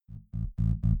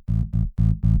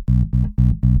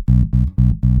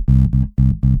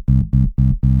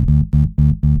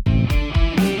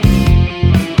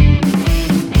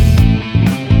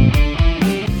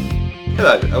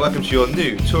Hello and welcome to your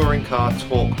new Touring Car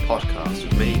Talk podcast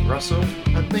with me, Russell.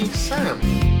 And me, Sam.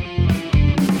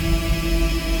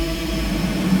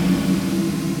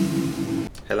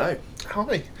 Hello.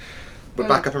 Hi. We're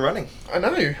back up and running. I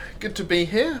know. Good to be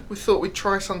here. We thought we'd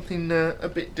try something a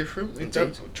bit different. We've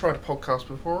tried a podcast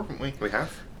before, haven't we? We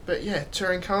have. But yeah,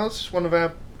 touring cars is one of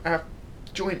our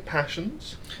joint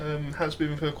passions. Has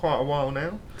been for quite a while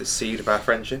now. The seed of our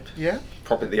friendship. Yeah.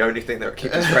 Probably the only thing that will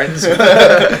keep us friends.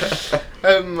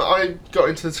 I got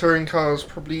into touring cars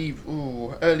probably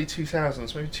early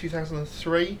 2000s, maybe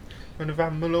 2003, when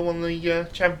Van Muller won the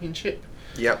championship.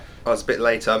 Yep, I was a bit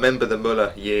later. I remember the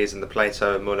Muller years and the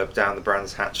Plato and Muller down the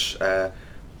Brands Hatch,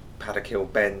 Paddock Hill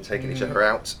bend, taking each other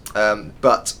out.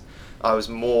 But I was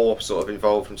more sort of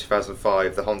involved from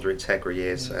 2005, the Honda Integra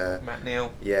years. Matt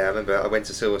Neal. Yeah, I remember I went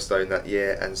to Silverstone that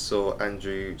year and saw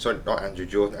Andrew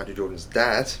Jordan's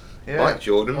dad, Mike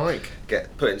Jordan,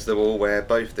 get put into the wall where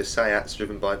both the Seats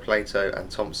driven by Plato and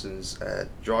Thompson's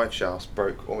drive shafts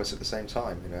broke almost at the same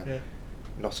time. You know,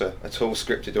 not at all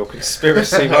scripted or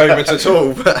conspiracy moment at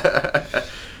all.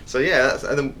 So yeah,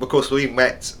 and then of course we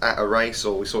met at a race,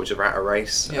 or we saw each other at a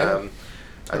race. Yeah.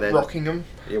 And then Rockingham.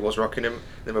 It was Rockingham.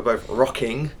 Then we're both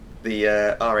rocking the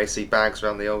RAC bags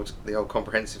around the old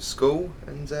comprehensive school,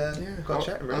 and got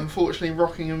chatting. Really. Unfortunately,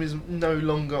 Rockingham is no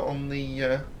longer on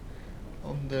the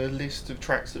list of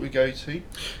tracks that we go to.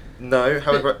 No,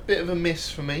 however, bit of a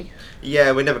miss for me.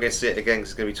 Yeah, we're never going to see it again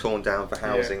because it's going to be torn down for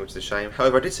housing, which is a shame.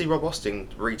 However, I did see Rob Austin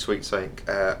retweet something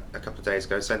a couple of days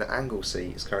ago saying that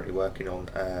Anglesey is currently working on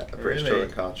a British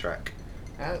touring car track.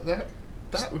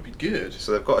 That would be good.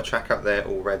 So they've got a track up there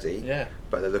already, yeah,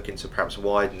 but they're looking to perhaps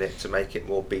widen it to make it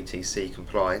more BTC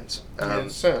compliant.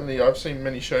 Certainly, I've seen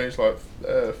many shows like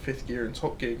Fifth Gear and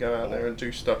Top Gear go out there and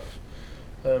do stuff.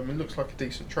 It looks like a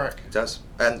decent track. It does,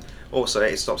 and also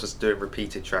it stops us doing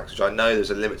repeated tracks, which I know there's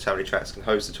a limit to how many tracks can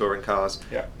host the touring cars.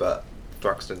 Yeah. But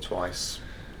Thruxton twice,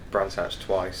 Brands Hatch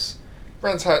twice.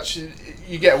 Brands Hatch,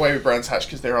 you get away with Brands Hatch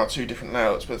because there are two different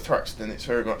layouts, but Thruxton it's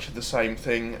very much the same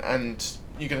thing, and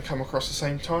you're going to come across the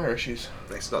same tyre issues.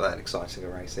 It's not that exciting a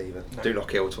race either. No. Do not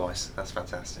kill twice. That's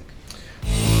fantastic.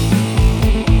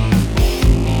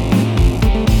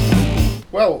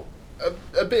 Well,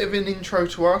 a bit of an intro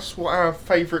to us, what our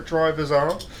favourite drivers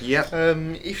are. Yeah.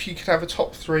 If you could have a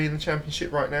top three in the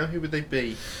championship right now, who would they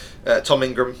be? Tom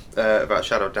Ingram, without a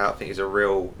shadow of doubt. I think he's a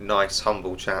real nice,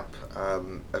 humble chap.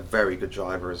 A very good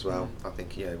driver as well. I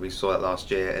think we saw that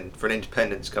last year, and for an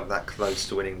independent to come that close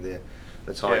to winning the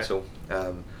title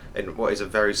in what is a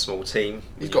very small team.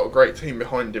 He's got a great team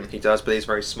behind him. He does, but he's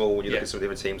very small when you look at some of the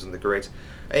other teams on the grid.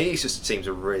 And he just seems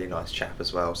a really nice chap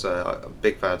as well. So I'm a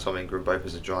big fan of Tom Ingram, both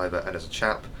as a driver and as a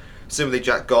chap. Similarly,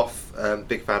 Jack Goff,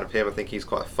 big fan of him. I think he's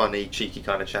quite a funny, cheeky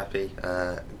kind of chappy.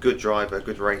 Good driver,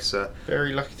 good racer.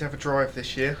 Very lucky to have a drive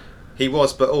this year. He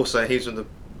was, but also he's one of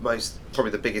the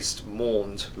probably the biggest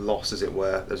mourned loss, as it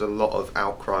were. There's a lot of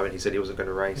outcry when he said he wasn't going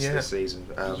to race this season.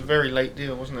 It was a very late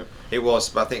deal, wasn't it? It was,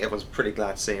 but I think everyone's pretty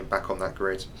glad to see him back on that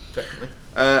grid. Definitely.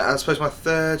 And I suppose my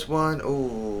third one,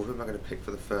 who am I going to pick for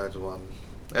the third one?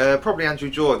 Probably Andrew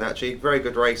Jordan, actually. Very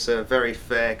good racer, very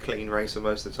fair, clean racer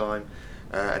most of the time.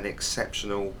 An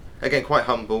exceptional, again quite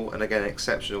humble, and again an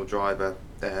exceptional driver.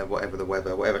 Whatever the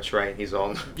weather, whatever terrain he's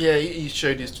on. Yeah, he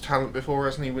showed his talent before,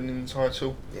 hasn't he, winning the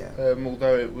title? Yeah.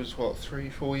 Although it was,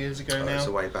 3-4 years ago now? It's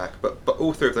a way back. But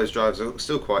all three of those drivers are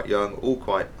still quite young, all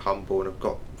quite humble, and have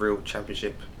got real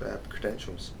championship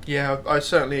credentials. Yeah, I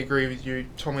certainly agree with you.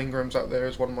 Tom Ingram's up there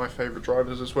as one of my favourite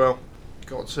drivers as well.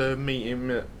 Got to meet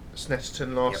him at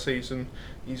Snetterton last season.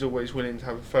 He's always willing to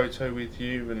have a photo with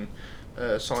you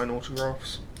and sign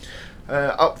autographs.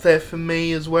 Up there for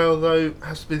me as well, though,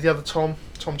 has to be the other Tom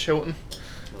Chilton.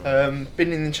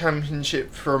 Been in the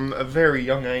championship from a very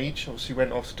young age. Obviously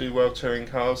went off to do World Touring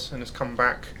Cars and has come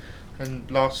back.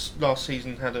 And last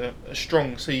season had a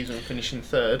strong season, finishing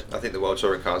third. I think the World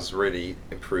Touring Cars really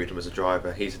improved him as a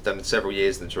driver. He's done several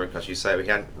years in the Touring Cars, you say, but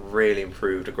he hadn't really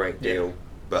improved a great deal. Yeah.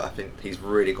 But I think he's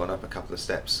really gone up a couple of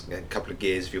steps, a couple of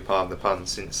gears, if you pardon the pun,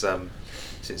 since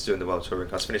doing the World Touring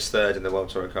Cars. Finished third in the World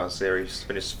Touring Cars series,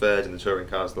 finished third in the Touring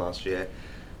Cars last year.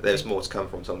 There's more to come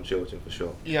from Tom Chilton for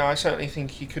sure. Yeah, I certainly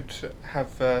think he could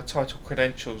have title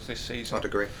credentials this season. I'd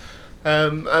agree.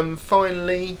 And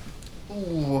finally,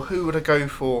 who would I go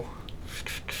for?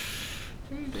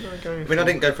 I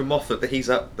didn't go for Moffat, but he's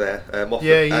up there.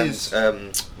 Moffat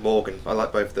and Morgan. I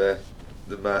like both the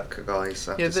Merc guys.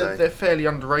 I have to say. They're fairly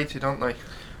underrated, aren't they?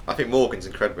 I think Morgan's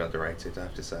incredibly underrated, I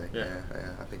have to say. Yeah,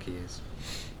 I think he is.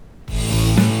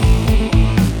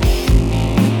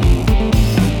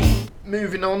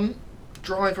 Moving on,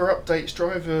 driver updates,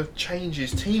 driver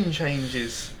changes, team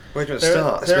changes. Where do you want to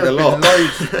start? There There's been a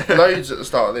lot. loads at the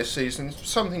start of this season.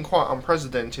 Something quite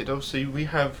unprecedented. Obviously, we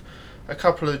have a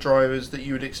couple of drivers that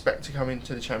you would expect to come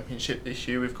into the championship this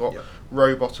year. We've got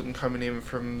Rowbottom coming in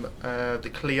from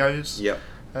the Clios. Yep.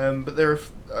 But there are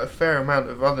a fair amount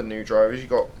of other new drivers. You've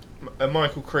got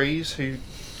Michael Kreese, who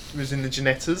was in the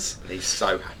Ginettas. He's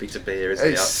so happy to be here, isn't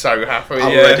he? He's so happy,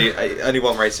 Only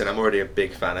one race in, I'm already a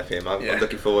big fan of him. I'm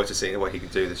looking forward to seeing what he can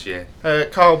do this year.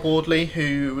 Carl Boardley,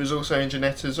 who was also in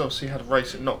Ginettas, obviously had a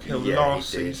race at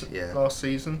Knockhill last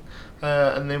season.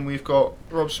 And then we've got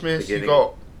Rob Smith, you've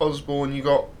got Osborne, you've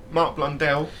got Mark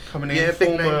Blundell coming in,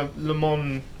 former Le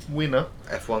Mans winner.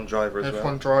 F1 driver as well.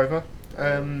 F1 driver.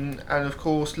 And of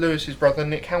course Lewis's brother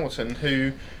Nick Hamilton,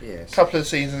 who a couple of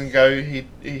seasons ago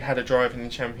he had a drive in the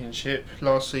championship.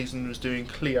 Last season was doing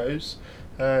Clios.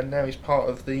 Now he's part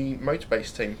of the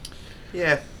Motorbase team.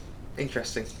 Yeah,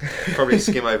 interesting. Probably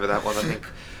skim over that one, I think.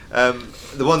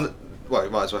 The one, we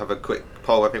might as well have a quick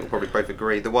poll. I think we'll probably both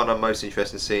agree. The one I'm most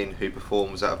interested in seeing who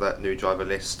performs out of that new driver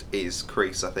list is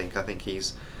Kreese. I think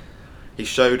he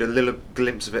showed a little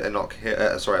glimpse of it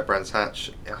at Brands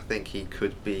Hatch. I think he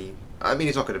could be. I mean,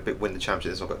 he's not going to win the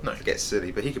championship. It's not going to get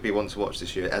silly, but he could be one to watch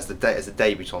this year as the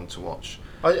debutant to watch.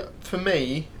 For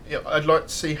me, I'd like to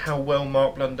see how well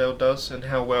Mark Blundell does and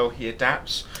how well he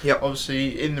adapts. Yep.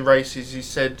 Obviously, in the races, he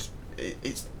said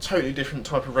it's a totally different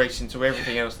type of racing to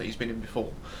everything else that he's been in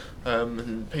before.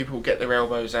 And people get their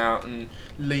elbows out and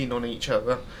lean on each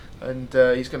other, and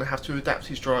he's going to have to adapt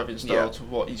his driving style to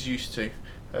what he's used to.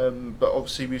 But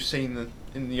obviously, we've seen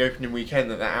in the opening weekend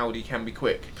that Audi can be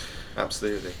quick.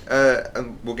 Absolutely.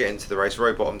 And we'll get into the race.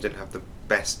 Rowbottom didn't have the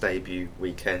best debut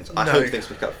weekend. I hope things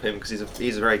pick up for him because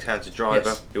he's a very talented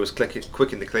driver. He was quick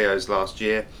in the Clios last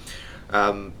year.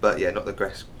 But yeah, not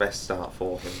the best start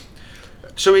for him.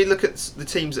 Shall we look at the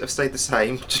teams that have stayed the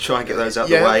same to try and get those out of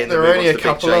the way? And there are only a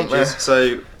couple, aren't there?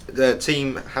 So the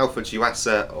team Halfords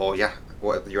Yuasa or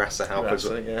whatever Yuasa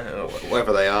Halfords,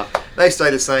 whatever they are, they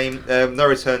stay the same. No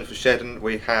return for Shedden.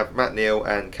 We have Matt Neal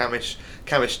and Camish.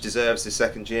 Camish deserves his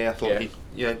second year. I thought he,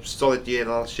 solid year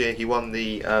last year. He won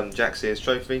the Jack Sears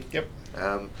Trophy. Yep.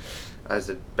 As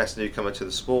the best newcomer to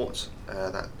the sport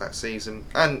that season,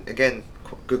 and again,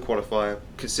 good qualifier,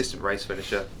 consistent race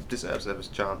finisher, deserves another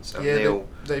chance. And Neil,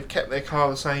 they've kept their car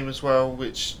the same as well,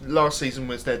 which last season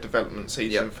was their development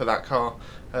season for that car,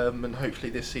 and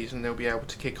hopefully this season they'll be able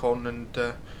to kick on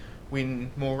and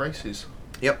win more races.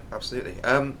 Yep, absolutely.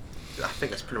 I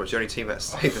think that's pretty much the only team that's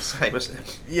stayed the same, isn't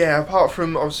it? Yeah, apart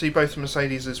from obviously both the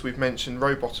Mercedes, as we've mentioned,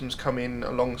 Rowbottom's come in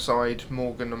alongside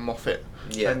Morgan and Moffat,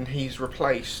 and he's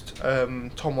replaced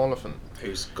Tom Oliphant,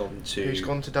 who's gone to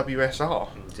WSR.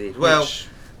 Indeed. Well,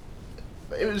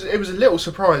 it was a little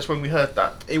surprise when we heard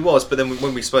that. It was, but then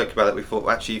when we spoke about it, we thought,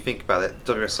 actually, you think about it,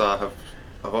 WSR have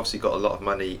obviously got a lot of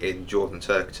money in Jordan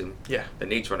Turkington. Yeah. They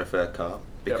need to run a third car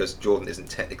because Jordan isn't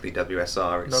technically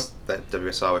WSR; it's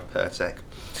WSR with Pertec.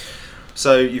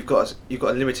 So you've got a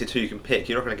limited who you can pick.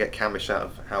 You're not going to get Camish out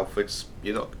of Halfords.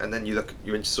 You're not, and then you're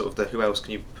into sort of who else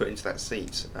can you put into that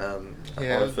seat?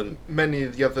 Many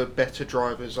of the other better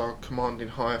drivers are commanding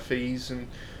higher fees, and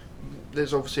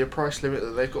there's obviously a price limit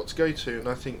that they've got to go to, and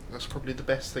I think that's probably the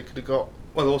best they could have got.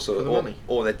 Well, also, for the money.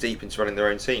 Or they're deep into running their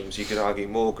own teams. You could argue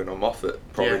Morgan or Moffat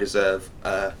probably deserve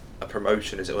a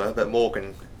promotion, as it were, but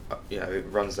Morgan,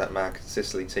 runs that Mag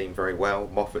Sicily team very well.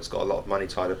 Moffat's got a lot of money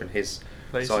tied up in his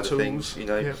side of things.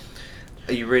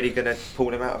 Are you really going to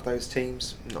pull them out of those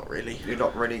teams? Not really. You're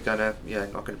not really going to,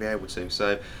 not going to be able to.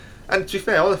 So, and to be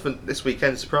fair, Oliphant this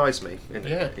weekend surprised me.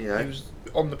 He was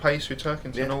on the pace with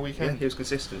Turkington all weekend. Yeah, he was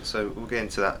consistent. So we'll get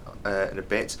into that in a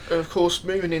bit. Of course,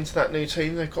 moving into that new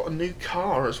team, they've got a new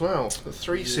car as well. The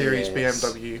 3 Series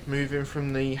BMW, moving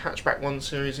from the Hatchback 1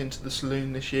 Series into the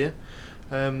Saloon this year.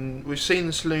 We've seen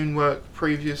the Saloon work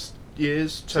previous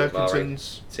years.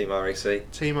 Turkington's Team RAC.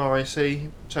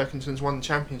 Turkington's won the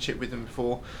championship with them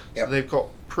before, so they've got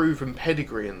proven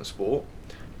pedigree in the sport.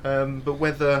 But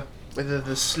whether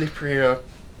the slipperier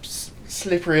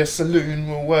Saloon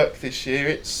will work this year,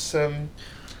 it's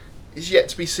yet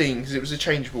to be seen because it was a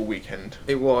changeable weekend.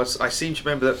 It was. I seem to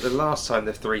remember that the last time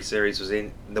the 3 Series was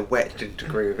in, the wet didn't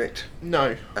agree with it.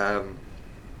 No.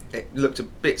 It looked a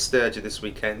bit sturdy this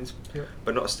weekend,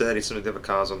 but not as sturdy as some of the other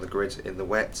cars on the grid in the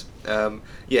wet.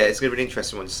 It's going to be an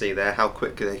interesting one to see there, how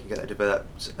quickly they can get that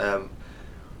developed.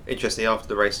 Interestingly, after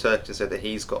the race, Turkington said that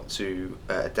he's got to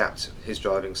adapt his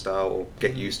driving style or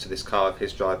get used to this car of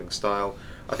his driving style.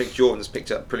 I think Jordan's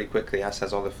picked it up pretty quickly, as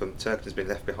has Oliver. Turkey has been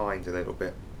left behind a little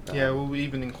bit. Yeah, well,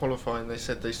 even in qualifying, they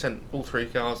said they sent all 3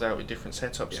 cars out with different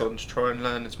setups on to try and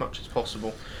learn as much as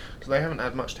possible. Because they haven't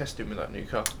had much testing with that new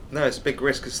car. No, it's a big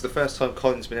risk. It's the first time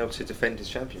Colin's been able to defend his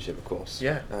championship, of course.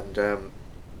 Yeah. And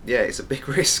it's a big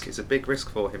risk. It's a big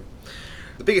risk for him.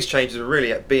 The biggest changes are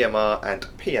really at BMR and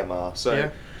PMR.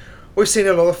 So we've seen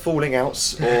a lot of falling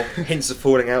outs, or hints of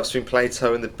falling outs between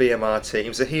Plato and the BMR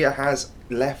team. So he has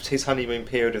left. His honeymoon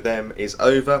period with them is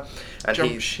over, and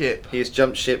he has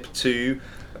jumped ship to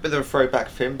a bit of a throwback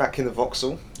for him, back in the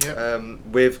Vauxhall,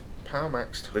 with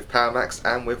Powermaxed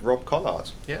and with Rob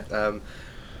Collard.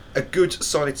 A good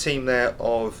solid team there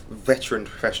of veteran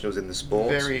professionals in the sport.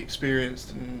 Very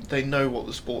experienced, and they know what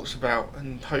the sport's about,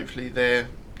 and hopefully they're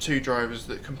 2 drivers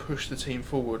that can push the team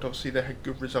forward. Obviously they had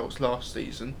good results last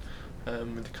season,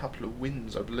 with a couple of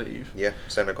wins, I believe. Yeah,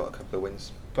 Senna got a couple of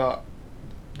wins. But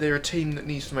they're a team that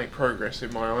needs to make progress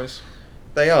in my eyes.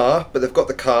 They are, but they've got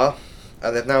the car,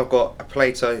 and they've now got a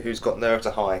Plato who's got nowhere to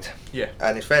hide. Yeah.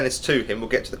 And in fairness to him, we'll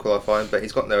get to the qualifying, but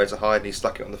he's got nowhere to hide and he's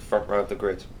stuck it on the front row of the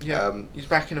grid. Yeah. He's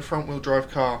back in a front wheel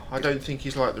drive car. I don't think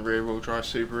he's like the rear wheel drive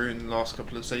Subaru in the last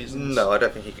couple of seasons. No, I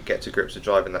don't think he could get to grips with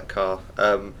driving that car.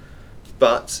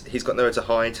 But he's got nowhere to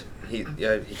hide. He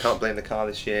can't blame the car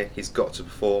this year. He's got to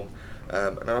perform.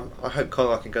 And I hope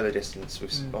Collard can go the distance.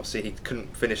 Obviously, he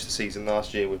couldn't finish the season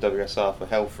last year with WSR for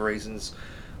health reasons.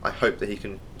 I hope that he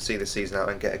can see the season out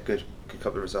and get a good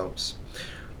couple of results.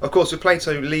 Of course, with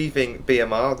Plato leaving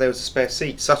BMR, there was a spare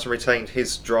seat. Sutton retained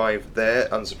his drive there,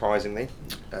 unsurprisingly.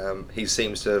 He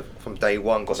seems to have, from day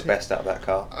one, got the best out of that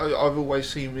car. I've always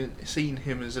seen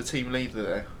him as a team leader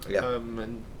there. Yeah.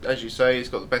 And as you say, he's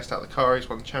got the best out of the car. He's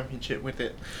won the championship with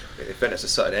it. In fairness to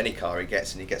Sutton, any car he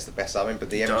gets, and he gets the best out of him. But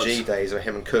the MG days where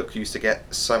him and Cook used to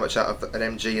get so much out of an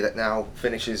MG that now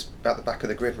finishes at the back of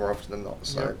the grid more often than not.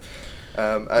 So,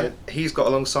 he's got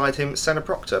alongside him Senna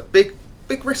Proctor.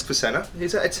 Big risk for Senna.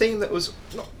 He's at a team that was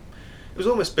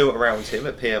almost built around him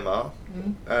at PMR.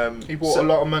 He brought a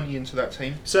lot of money into that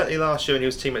team. Certainly last year when he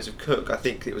was teammates with Cook, I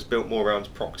think it was built more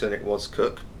around Proctor than it was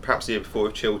Cook. Perhaps the year before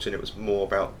with Chilton, it was more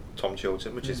about Tom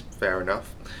Chilton, which is fair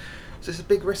enough. So it's a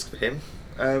big risk for him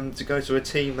to go to a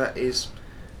team that is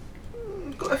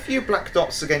got a few black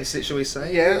dots against it, shall we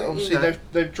say? Yeah, obviously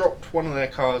they've dropped one of their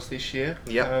cars this year.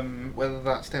 Yeah. Whether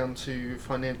that's down to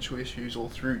financial issues or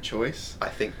through choice. I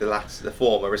think the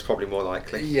former is probably more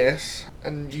likely. Yes,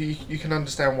 and you can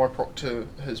understand why Proctor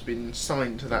has been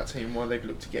signed to that team, why they've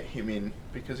looked to get him in,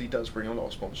 because he does bring a lot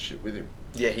of sponsorship with him.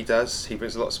 Yeah, he does. He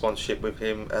brings a lot of sponsorship with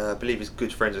him. I believe he's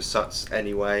good friends with Suts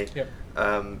anyway. Yep.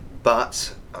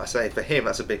 But I say for him,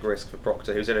 that's a big risk for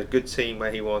Proctor, who's in a good team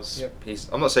where he was. Yep.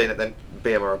 I'm not saying that then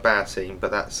BM are a bad team, but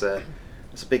that's a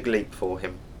big leap for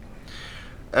him.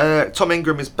 Tom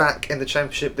Ingram is back in the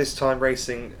championship, this time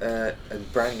racing a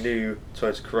brand new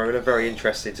Toyota Corolla. Very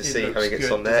interested to see how he gets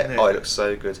on there. Oh, it looks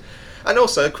so good. And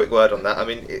also, a quick word on that. I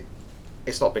mean,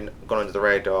 it's not been gone under the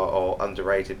radar or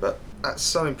underrated, but that's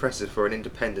so impressive for an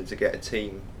independent to get a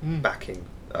team backing.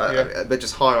 That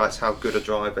just highlights how good a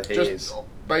driver he is.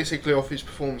 Basically, off his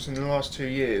performance in the last 2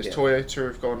 years, Toyota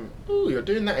have gone, "Ooh, you're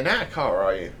doing that in our car,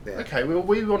 are you? Yeah. Okay, well,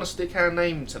 we want to stick our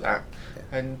name to that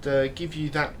and give you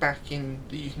that backing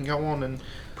that you can go on and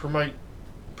promote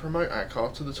our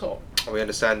car to the top." We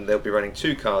understand they'll be running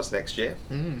 2 cars next year.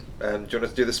 Do you want to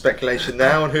do the speculation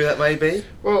now on who that may be?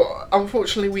 Well,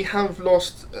 unfortunately, we have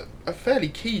lost a fairly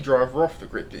key driver off the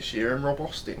grid this year in Rob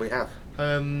Austin. We have.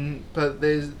 But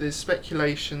there's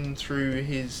speculation through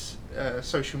his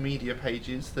social media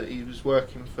pages that he was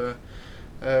working for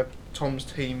Tom's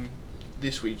team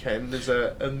this weekend as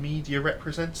a media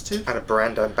representative and a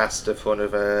brand ambassador for one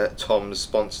of Tom's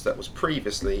sponsors that was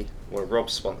previously one of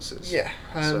Rob's sponsors. Yeah.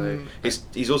 So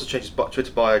he's also changed his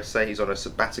Twitter bio to say he's on a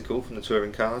sabbatical from the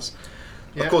touring cars.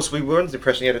 Yeah. Of course, we were under the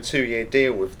impression he had a 2-year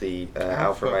deal with the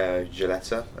Alfa Romeo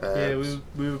Giulietta.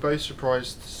 We were both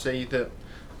surprised to see that.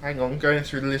 Hang on, going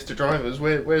through the list of drivers,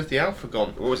 where's the Alfa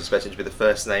gone? We were always expecting to be the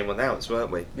first name announced,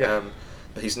 weren't we? Yeah.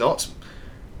 But he's not.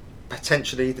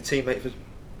 Potentially the teammate for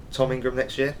Tom Ingram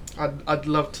next year. I'd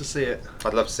love to see it.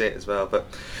 I'd love to see it as well, but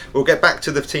we'll get back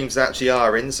to the teams that actually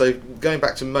are in. So going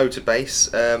back to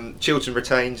Motorbase, Chilton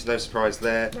retains, no surprise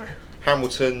there. No.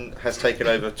 Hamilton has taken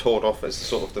over Tordhoff as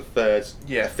sort of the third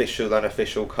official,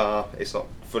 unofficial car. It's not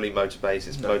fully Motorbase,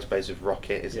 it's Motorbase with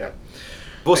Rocket, isn't it?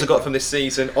 We've also got from this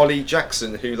season Ollie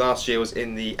Jackson, who last year was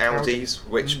in the Audis,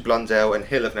 which Blundell and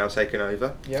Hill have now taken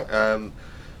over. Yep.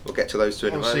 We'll get to those two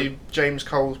in a moment. Obviously, James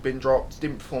Cole's been dropped,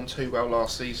 didn't perform too well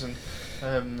last season,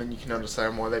 and you can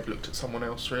understand why they've looked at someone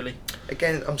else, really.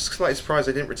 Again, I'm slightly surprised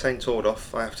they didn't retain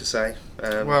Tordhoff, I have to say.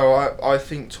 Well, I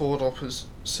think Tordhoff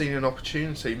seen an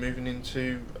opportunity moving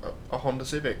into a Honda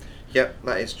Civic. Yep,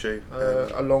 that is true.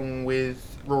 Along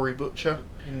with Rory Butcher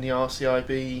in the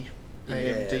RCIB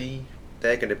AMD.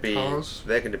 They're going to be cars.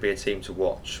 They're going to be a team to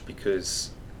watch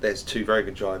because there's two very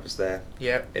good drivers there.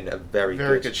 Yep. In a very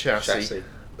good chassis.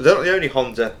 But they're not the only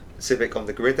Honda Civic on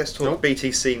the grid. Let's talk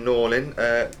BTC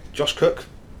Norlin. Josh Cook.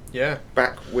 Yeah.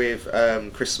 Back with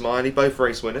Chris Smiley, both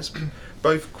race winners.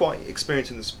 Both quite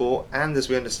experienced in the sport, and as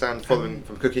we understand following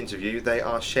from Cook interview, they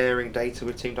are sharing data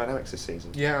with Team Dynamics this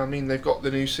season. Yeah, I mean they've got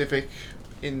the new Civic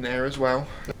in there as well.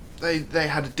 They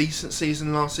had a decent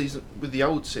season last season with the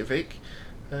old Civic,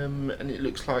 and it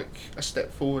looks like a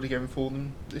step forward again for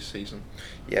them this season.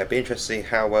 Yeah, it'd be interesting to see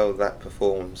how well that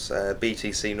performs.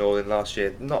 BTC Northern last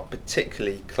year, not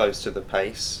particularly close to the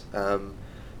pace,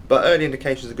 but early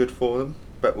indications are good for them.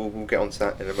 But we'll get onto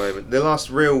that in a moment. The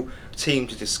last real team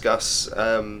to discuss,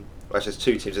 actually there's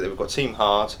two teams. We've got Team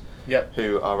Hard,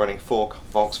 who are running 4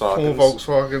 Volkswagens. 4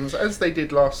 Volkswagens, as they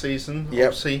did last season. Yep.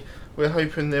 Obviously, we're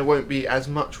hoping there won't be as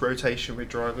much rotation with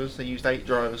drivers. They used 8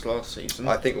 drivers last season.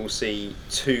 I think we'll see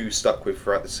 2 stuck with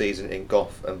throughout the season in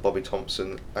Goff and Bobby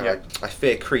Thompson. I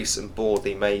fear Crease and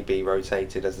Bordy may be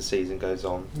rotated as the season goes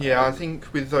on. Yeah, I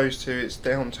think with those two, it's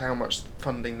down to how much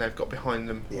funding they've got behind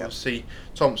them. Yeah. Obviously,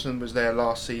 Thompson was there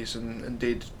last season and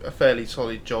did a fairly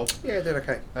solid job. Yeah, did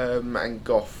okay. And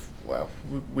Goff, well,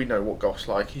 we know what Goff's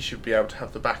like. He should be able to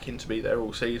have the backing to be there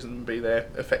all season and be their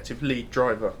effective lead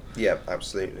driver. Yeah,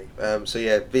 absolutely. So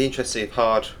yeah, be interesting if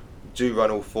Hard do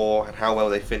run all 4 and how well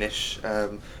they finish.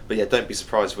 But yeah, don't be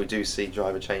surprised if we do see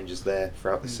driver changes there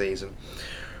throughout the season.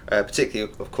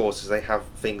 Particularly, of course, as they have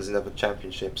things in other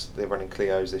championships. They're running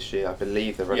Clios this year. I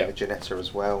believe they're running a Ginetta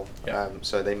as well.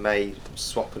 So they may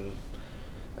swap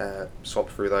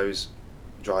through those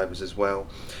drivers as well.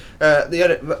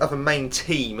 The other main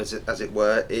team, as it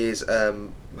were, is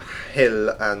Hill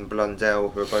and Blundell,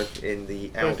 who are both in the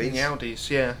Audis. Both in the Audis,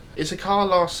 yeah. It's a car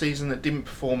last season that didn't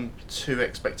perform to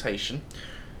expectation.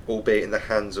 Albeit in the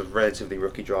hands of relatively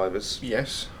rookie drivers.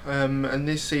 Yes. And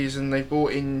this season they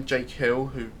brought in Jake Hill,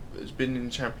 who has been in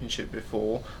the championship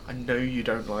before. I know you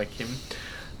don't like him.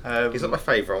 He's not my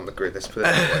favourite on the grid, let's put it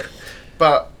that way.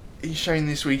 But he's shown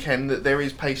this weekend that there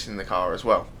is pace in the car as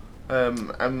well.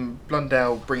 And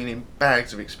Blundell bringing in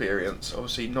bags of experience,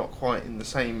 obviously not quite in the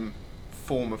same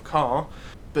form of car,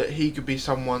 but he could be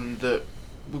someone that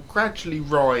will gradually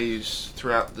rise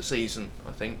throughout the season,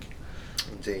 I think.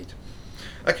 Indeed.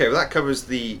 Okay, well that covers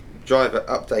the driver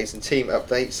updates and team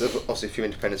updates. Obviously a few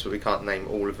independents, but we can't name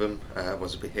all of them.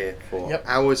 Otherwise we'll be here for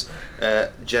hours.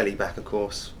 Jelly back, of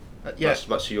course.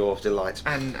 Much to your delight.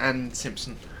 And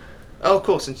Simpson. Oh, of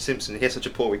course, and Simpson. He had such a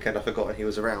poor weekend, I forgot he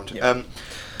was around.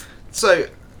 So,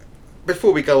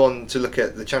 before we go on to look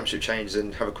at the championship changes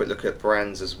and have a quick look at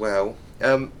brands as well,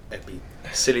 it'd be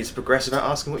silly to progress without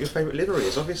asking what your favourite livery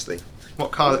is, obviously.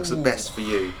 What car looks the best for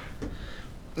you?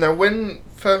 Now, when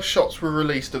first shots were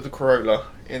released of the Corolla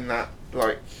in that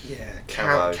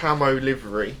camo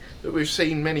livery that we've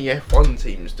seen many F1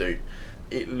 teams do,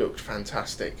 it looked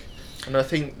fantastic. And I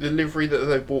think the livery that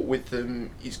they brought with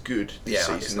them is good this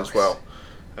season as well.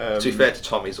 To be fair to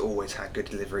Tom, he's always had good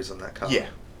deliveries on that car. Yeah.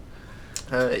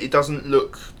 It doesn't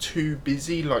look too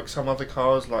busy like some other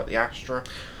cars, like the Astra.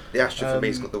 The Astra for me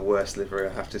has got the worst livery,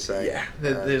 I have to say. Yeah,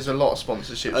 there's a lot of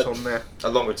sponsorships on there.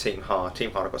 Along with Team Hard.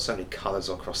 Team Hard have got so many colours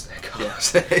across their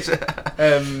cars.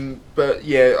 Yeah. But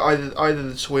yeah, either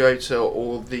the Toyota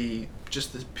or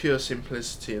just the pure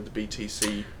simplicity of the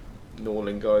BTC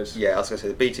Norlin guys. Yeah, I was going to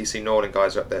say the BTC Norlin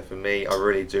guys are up there for me. I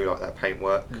really do like that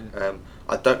paintwork.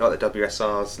 I don't like the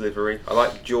WSR's livery. I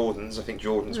like Jordan's. I think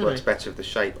Jordan's works better with the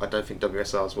shape. I don't think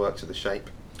WSR's works with the shape.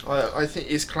 I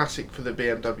think it's classic for the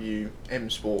BMW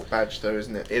M Sport badge though,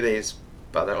 isn't it? It is,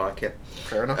 but I don't like it.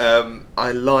 Fair enough.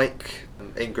 I like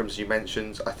Ingram's, you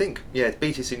mentioned. I think,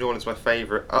 BTC Norlin's my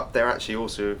favourite. Up there actually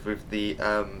also with the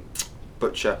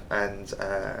Butcher and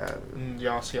the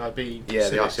RCIB Civics.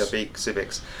 The RCIB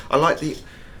Civics. I like it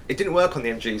didn't work on the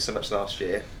MG so much last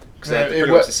year. Because they're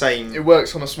pretty much the same. It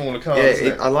works on a smaller car, doesn't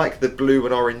it? I like the blue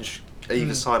and orange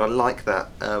either side. I like that.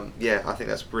 I think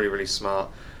that's really, really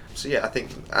smart. So I think,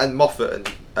 and Moffat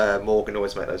and Morgan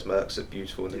always make those Mercs look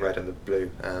beautiful in the red and the blue.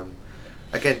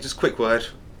 Again, just quick word.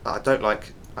 I don't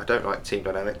like Team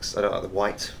Dynamics. I don't like the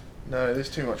white. No, there's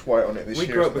too much white on it this year.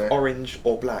 We grew up with orange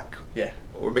or black. Yeah.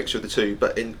 Or a mixture of the two,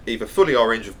 but in either fully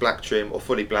orange with black trim or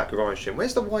fully black with orange trim.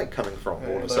 Where's the white coming from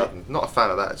all of a sudden? Not a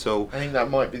fan of that at all. I think that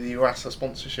might be the Urasa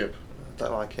sponsorship.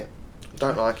 Don't like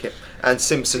it. And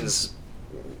Simpsons,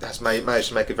 has managed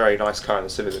to make a very nice car, and the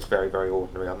Civic look very, very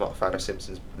ordinary. I'm not a fan of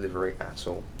Simpson's livery at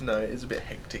all. No, it is a bit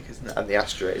hectic, isn't it? And the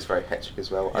Astra is very hectic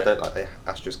as well. Yeah. I don't like the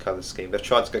Astra's colour scheme. They've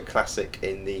tried to go classic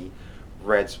in the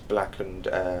red, black and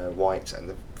white,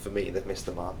 and for me they've missed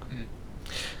the mark.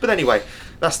 But anyway,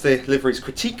 that's the liveries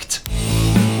critiqued.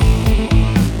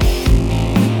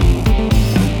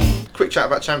 Quick chat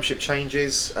about championship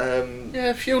changes.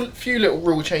 Yeah, a few little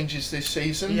rule changes this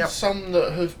season. Yep. Some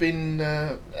that have been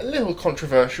a little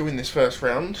controversial in this first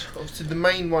round. Obviously, the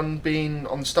main one being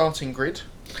on the starting grid.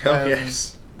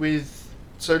 Yes.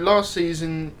 So last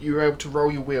season, you were able to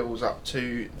roll your wheels up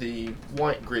to the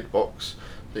white grid box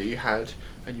that you had,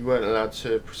 and you weren't allowed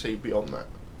to proceed beyond that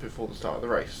before the start of the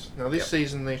race. Now this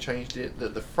season they changed it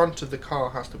that the front of the car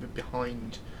has to be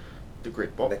behind the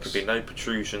grid box. There could be no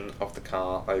protrusion of the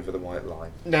car over the white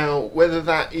line. Now, whether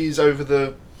that is over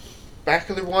the back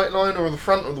of the white line or the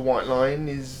front of the white line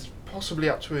is possibly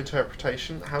up to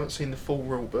interpretation. I haven't seen the full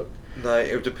rule book. No,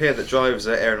 it would appear that drivers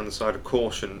are erring on the side of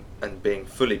caution and being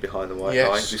fully behind the white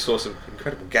line. We saw some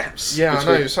incredible gaps. Yeah, I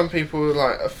know. Some people are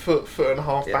like a foot and a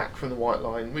half Yeah. back from the white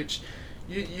line, which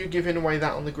you're giving away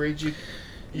that on the grid.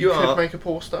 You could make a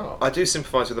poor start. I do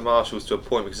sympathise with the marshals to a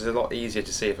point, because it's a lot easier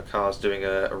to see if a car's doing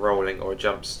a rolling or a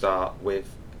jump start with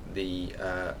the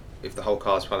if the whole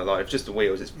car's behind the line. If just the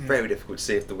wheels, it's very difficult to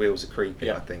see if the wheels are creeping.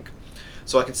 I think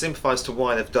so. I can sympathise to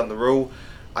why they've done the rule.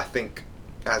 I think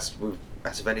as with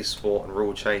any sport and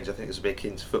rule change, I think this will be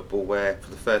akin to football, where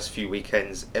for the first few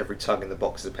weekends every tug in the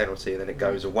box is a penalty and then it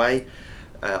goes away.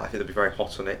 I think they'll be very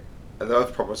hot on it. And the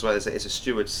other problem as well is that it's a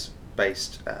stewards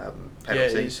based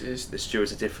penalty. The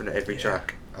stewards are different at every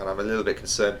track, and I'm a little bit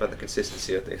concerned about the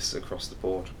consistency of this across the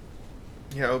board.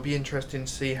 Yeah, it'll be interesting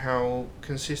to see how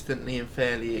consistently and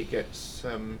fairly it gets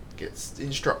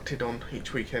instructed on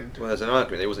each weekend. Well, there's an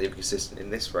argument it wasn't even consistent in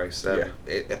this race.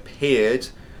 It appeared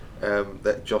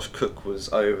that Josh Cook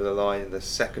was over the line in the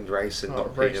second race and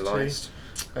not penalised.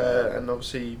 And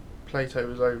obviously Plato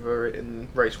was over it in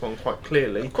race 1 quite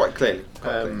clearly. And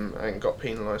got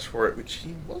penalised for it, which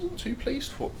he wasn't too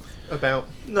pleased about.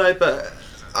 No, but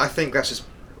I think that's just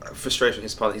frustration on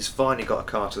his part. He's finally got a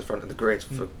car to the front of the grid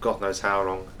for God knows how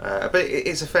long. But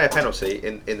it's a fair penalty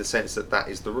in the sense that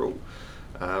is the rule.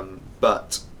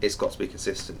 But it's got to be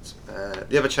consistent.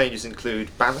 The other changes include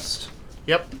ballast.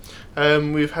 Yep.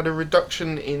 We've had a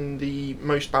reduction in the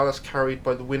most ballast carried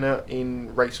by the winner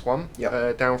in race 1,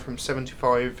 down from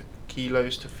 75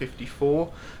 kilos to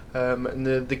 54. And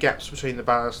the gaps between the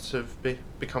ballasts have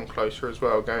become closer as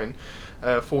well, going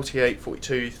 48,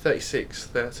 42, 36,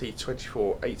 30,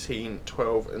 24, 18,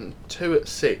 12 and 2 at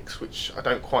 6, which I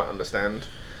don't quite understand.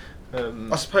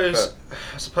 I suppose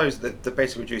that they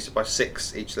basically reduced it by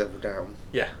 6 each level down.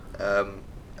 Yeah.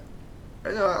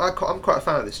 I'm quite a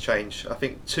fan of this change. I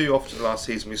think too often last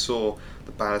season we saw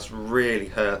the ballast really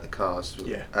hurt the cars.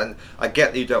 Yeah. And I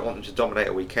get that you don't want them to dominate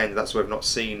a weekend. That's why we've not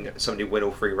seen somebody win all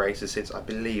 3 races since, I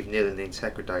believe, nearly the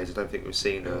Integra days. I don't think we've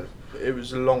seen It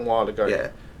was a long while ago.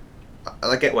 Yeah.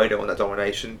 And I get why you don't want that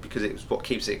domination, because it's what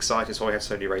keeps it exciting. That's why we had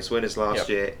so many race winners last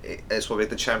year. It's why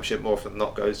the championship more often than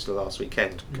not goes to the last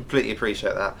weekend. Completely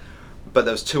appreciate that. But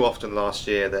there was too often last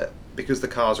year that, because the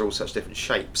cars are all such different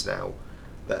shapes now,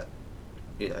 that,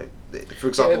 you know, for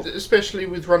example... Yeah, especially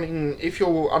with running, if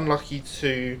you're unlucky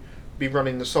to be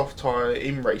running the soft tyre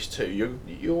in race 2,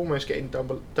 you're almost getting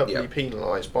doubly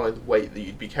penalised by the weight that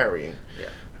you'd be carrying. Yeah.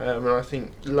 And I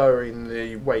think lowering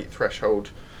the weight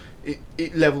threshold,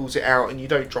 it levels it out, and you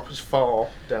don't drop as far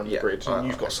down the grid, and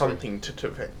you've got something to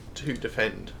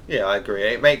defend. Yeah, I agree.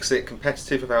 It makes it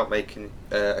competitive without making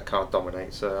a car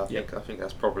dominate. So I think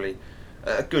that's probably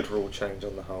a good rule change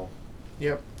on the whole.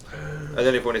 Yep. And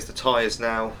then everyone is the tyres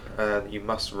now. You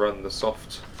must run the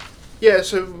soft. Yeah,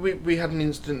 so we had an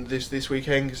incident this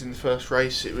weekend, because in the first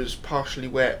race it was partially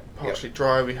wet, partially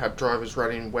dry. We had drivers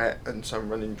running wet and some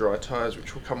running dry tyres,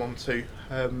 which we'll come on to.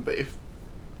 But if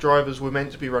drivers were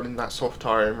meant to be running that soft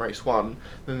tyre in race 1,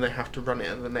 then they have to run it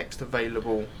in the next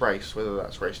available race, whether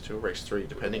that's race 2 or race 3,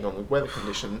 depending on the weather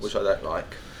conditions. Which I don't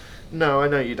like. No, I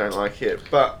know you don't like it,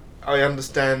 but I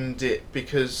understand it,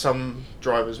 because some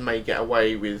drivers may get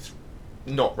away with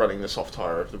not running the soft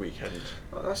tyre over the weekend.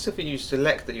 Well, that's if you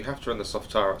select that you have to run the soft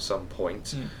tyre at some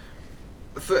point.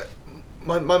 For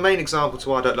my main example to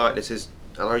why I don't like this is,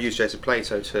 and I use Jason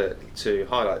Plato to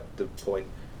highlight the point.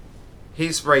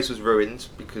 His race was ruined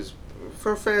because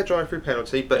for a fair drive-through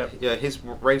penalty, but his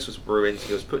race was ruined.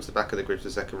 He was put to the back of the grid for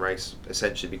the second race,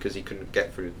 essentially because he couldn't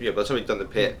get through. By the time he'd done the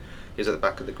pit, he was at the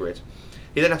back of the grid.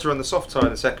 He then had to run the soft tyre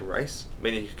in the second race,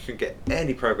 meaning he couldn't get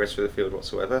any progress through the field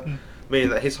whatsoever, meaning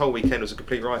that his whole weekend was a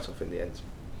complete write-off in the end.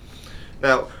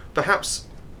 Now, perhaps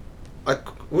I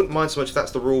wouldn't mind so much if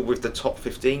that's the rule with the top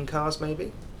 15 cars,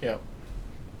 maybe. Yeah.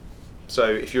 So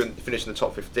if you're finishing the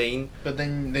top 15... But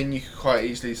then you could quite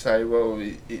easily say, well,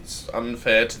 it's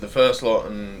unfair to the first lot,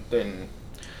 and then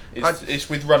it's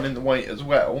with running the weight as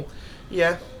well.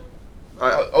 Yeah.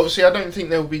 Obviously, I don't think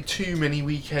there will be too many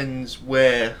weekends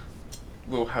where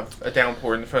we'll have a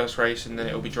downpour in the first race and then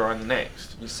it'll be dry in the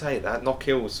next. You say that.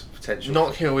 Knockhill's potential.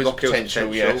 Knockhill is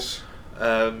potential, yes.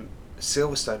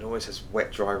 Silverstone always has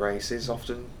wet, dry races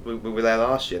often. We were there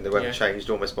last year and the weather changed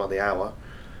almost by the hour.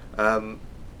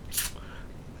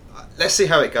 Let's see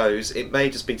how it goes. It may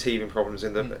just be teething problems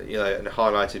in the and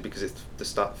highlighted because it's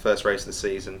the first race of the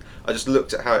season. I just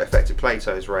looked at how it affected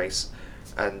Plato's race,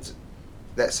 and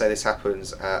let's say this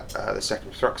happens at the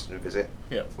second Thruxton visit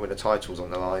when the title's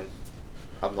on the line.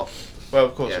 I'm not. Well,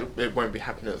 of course, it won't be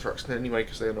happening at Thruxton anyway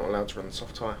because they're not allowed to run the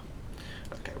soft tyre.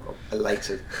 Okay, well, a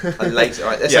later. Right, let's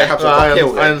say it happens at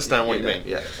Knockhill. I understand what you mean.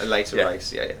 Yeah, a later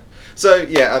race. Yeah. So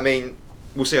I mean,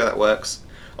 we'll see how that works.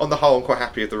 On the whole, I'm quite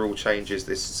happy with the rule changes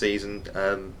this season,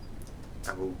 and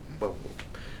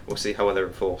we'll see how well they're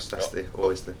enforced. That's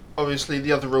always the. Obviously,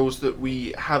 the other rules that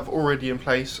we have already in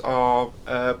place are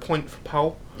a point for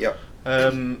pole. Yep.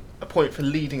 A point for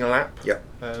leading a lap. Yep.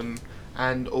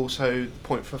 And also the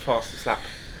point for fastest lap.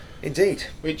 Indeed.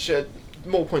 Which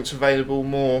more points available,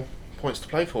 more points to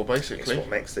play for, basically. It's what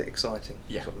makes it exciting.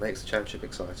 Yeah. It's what makes the championship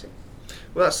exciting.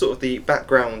 Well, that's sort of the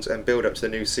background and build-up to the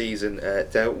new season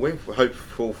dealt with. We're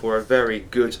hopeful for a very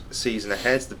good season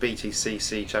ahead. The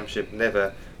BTCC Championship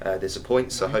never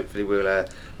disappoints, so hopefully we'll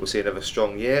see another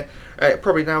strong year.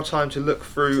 Probably now time to look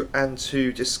through and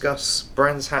to discuss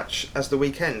Brands Hatch as the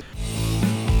weekend.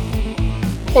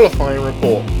 Qualifying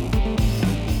report.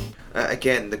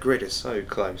 Again, the grid is so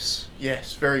close.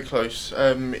 Yes, very close.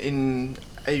 In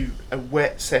a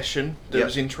wet session that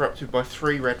was interrupted by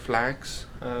 3 red flags.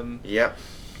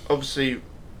 Obviously,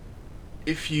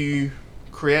 if you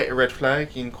create a red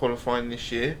flag in qualifying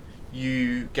this year,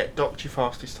 you get docked your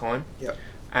fastest time.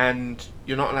 And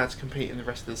you're not allowed to compete in the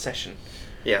rest of the session.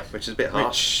 Yeah, which is a bit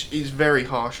harsh. Which is very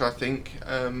harsh, I think.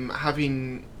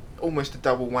 Having almost a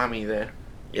double whammy there.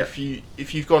 If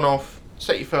you've gone off,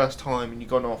 set your first time, and you've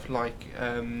gone off like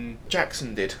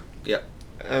Jackson did.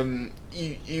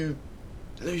 You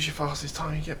lose your fastest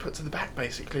time, you get put to the back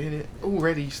basically, and it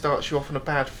already starts you off on a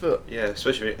bad foot. Yeah,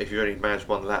 especially if you only manage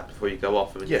one lap before you go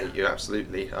off, and you're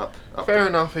absolutely up. Fair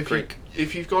enough.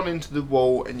 If you've gone into the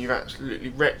wall and you've absolutely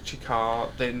wrecked your car,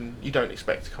 then you don't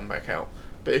expect to come back out.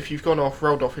 But if you've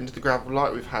rolled off into the gravel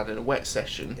like we've had in a wet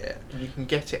session, and you can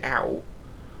get it out,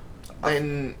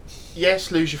 then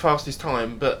yes, lose your fastest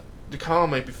time, but the car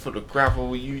may be full of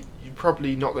gravel. You're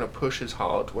probably not going to push as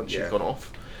hard once you've gone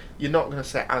off. You're not going to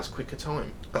set as quick a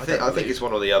time. I think it's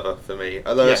one or the other for me.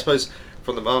 Although I suppose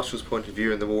from the marshal's point of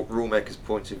view and the rulemaker's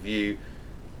point of view,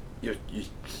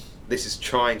 this is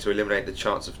trying to eliminate the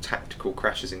chance of tactical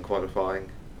crashes in qualifying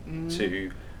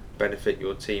to benefit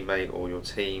your teammate or your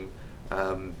team,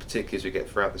 particularly as we get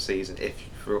throughout the season. If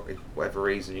for whatever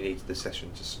reason you need the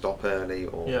session to stop early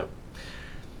or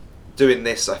doing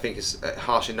this, I think is a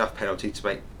harsh enough penalty to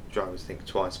make drivers think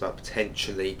twice about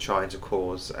potentially trying to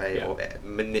cause or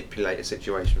manipulate a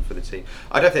situation for the team.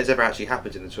 I don't think it's ever actually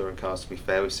happened in the touring cars, to be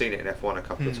fair. We've seen it in F1 a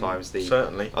couple of times,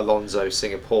 the Alonso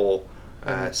Singapore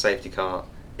safety car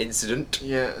incident.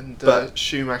 Yeah, and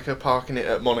Schumacher parking it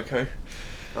at Monaco.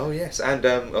 Oh yes, and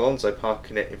Alonso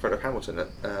parking it in front of Hamilton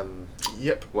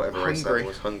at whatever race that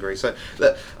was, Hungary. So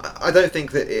look, I don't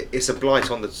think that it's a blight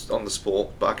on the sport,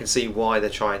 but I can see why they're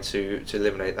trying to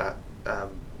eliminate that.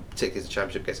 Particularly as the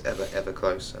championship gets ever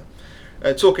closer.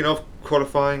 Talking of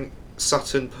qualifying,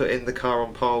 Sutton putting the car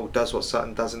on pole, does what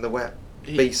Sutton does in the wet.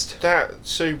 Beast. That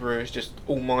Subaru is just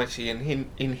almighty and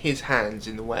in his hands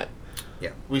in the wet.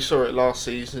 Yeah. We saw it last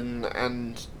season,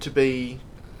 and to be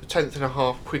a tenth and a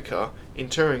half quicker in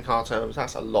touring car terms,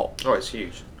 that's a lot. Oh, it's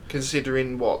huge.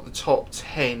 Considering the top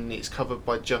 10 is covered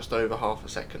by just over half a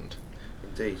second.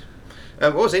 Indeed.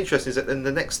 What was interesting is that then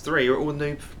the next 3 are all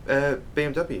new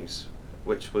BMWs,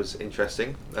 which was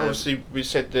interesting. Obviously, we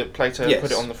said that Plato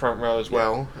put it on the front row as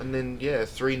well, and then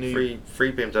 3 new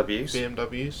three BMWs.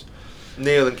 BMWs.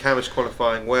 Neil and Cavish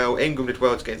qualifying well. Ingram did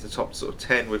well to get into the top sort of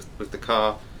 10 with the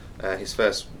car, his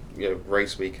first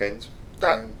race weekend.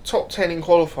 That top 10 in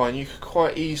qualifying, you could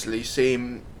quite easily see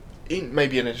him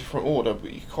maybe in a different order,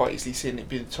 but you could quite easily see it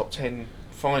be the top 10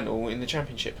 final in the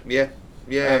championship. Yeah.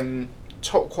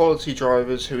 Top quality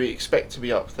drivers who we expect to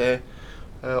be up there.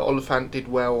 Oliphant did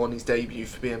well on his debut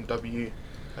for BMW.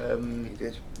 He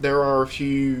did. There are a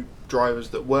few drivers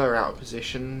that were out of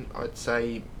position. I'd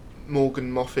say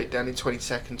Morgan Moffat down in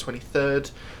 22nd, 23rd.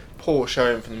 poor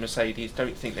showing from the Mercedes.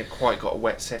 Don't think they've quite got a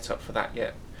wet setup for that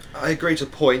yet. I agree to a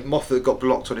point. Moffat got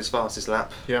blocked on his fastest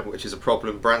lap, yeah, which is a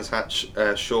problem. Brands Hatch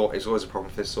short is always a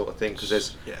problem for this sort of thing because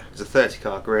there's a 30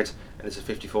 car grid and it's a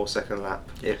 54-second lap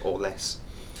or less.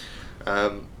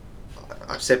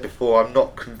 I've said before, I'm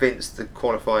not convinced the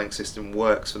qualifying system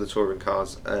works for the touring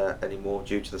cars anymore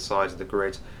due to the size of the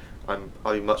grid. I'm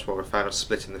much more of a fan of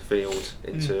splitting the field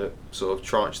into sort of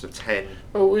tranches of 10.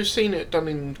 Well, we've seen it done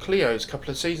in Clio's a couple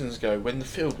of seasons ago when the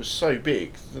field was so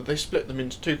big that they split them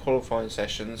into 2 qualifying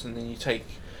sessions and then you take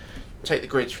the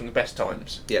grids from the best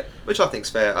times. Yeah, which I think's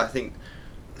fair. I think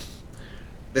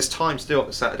there's time still on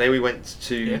the Saturday. We went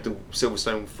to the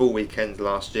Silverstone full weekend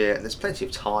last year and there's plenty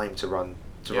of time to run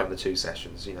the 2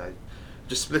 sessions.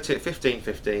 Just split it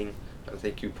 15-15. I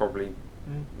think you probably,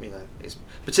 it's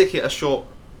particularly a short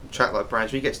track like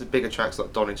Brands. When you get to the bigger tracks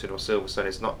like Donington or Silverstone,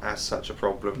 it's not as such a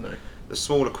problem. No. The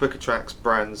smaller, quicker tracks,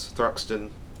 Brands, Thruxton,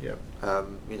 you're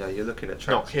looking at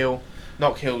tracks.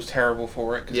 Knock Hill's terrible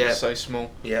for it because it's so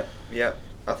small. Yeah.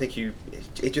 I think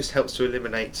it just helps to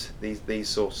eliminate these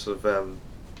sorts of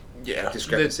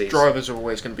discrepancies. The drivers are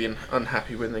always going to be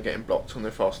unhappy when they're getting blocked on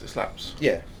their fastest laps.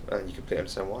 Yeah, and you completely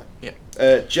understand why.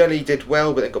 Yeah. Jelly did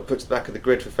well, but then got put to the back of the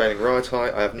grid for failing ride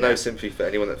height. I have no sympathy for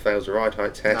anyone that fails a ride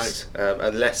height test,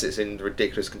 unless it's in the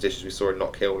ridiculous conditions we saw in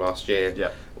Knock Hill last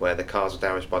year, where the cars were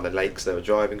damaged by the lakes they were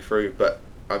driving through. But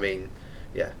I mean,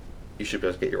 you should be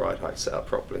able to get your ride height set up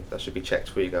properly. That should be checked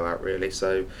before you go out, really.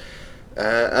 So.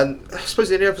 And I suppose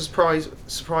the only other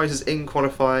surprises in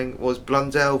qualifying was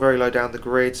Blundell very low down the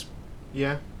grid.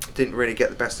 Yeah. Didn't really get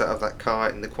the best out of that car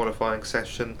in the qualifying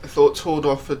session. I thought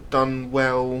Tordorf had done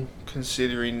well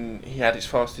considering he had his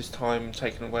fastest time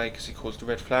taken away because he caused a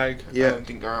red flag. Yeah.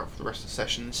 Didn't go out for the rest of the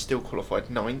session. Still qualified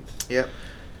 9th. Yeah.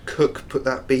 Cook put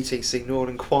that BTC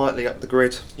Norden quietly up the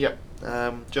grid. Yep.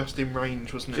 Just in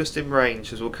range, wasn't it? Just in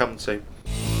range, as we'll come to.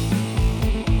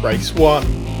 Race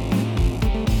 1.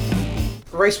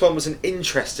 Race 1 was an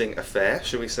interesting affair,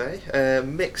 shall we say.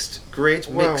 Mixed grid,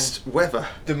 mixed weather.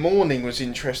 The morning was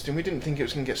interesting. We didn't think it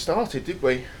was going to get started, did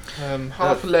we?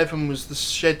 11:30 was the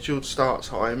scheduled start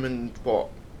time, and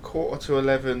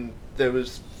 11:15 there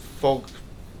was fog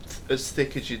as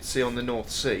thick as you'd see on the North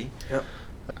Sea. Yep.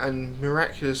 And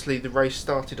miraculously the race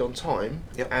started on time,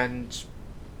 and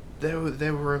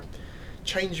there were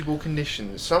changeable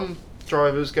conditions. Some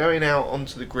drivers going out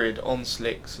onto the grid on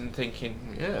slicks and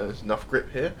thinking, there's enough grip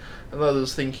here, and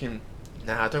others thinking,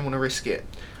 I don't want to risk it.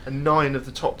 And 9 of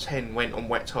the top 10 went on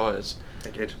wet tyres.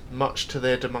 They did. Much to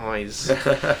their demise.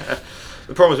 The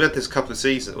problem is we had this couple of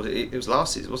seasons, it was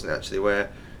last season, wasn't it, actually, where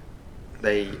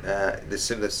this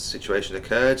similar situation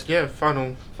occurred. Yeah,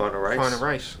 final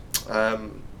race.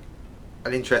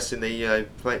 And interestingly,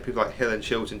 people like Hill and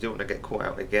Chilton didn't want to get caught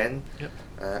out again. Yep.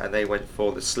 And they went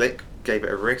for the slick, gave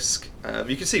it a risk.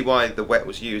 You can see why the wet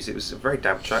was used. It was a very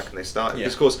damp track when they started.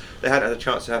 Because, of course, they hadn't had a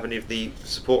chance to have any of the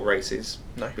support races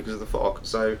because of the fog.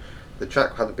 So the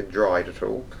track hadn't been dried at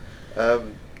all.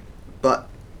 But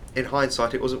in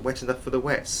hindsight, it wasn't wet enough for the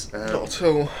wets. Not at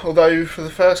all. Although for the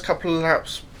first couple of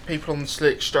laps, people on the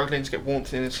slick struggling to get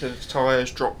warmth into the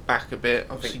tyres dropped back a bit.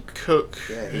 Obviously, Cook,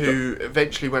 who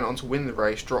eventually went on to win the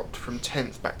race, dropped from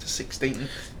 10th back to 16th.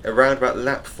 Around about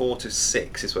lap 4 to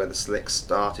 6 is where the slicks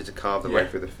started to carve their way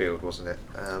through the field, wasn't it?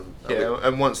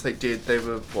 And once they did, they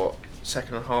were,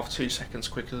 second and a half, 2 seconds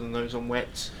quicker than those on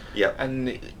wets. Yeah.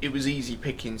 And it was easy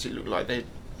pickings. It looked like they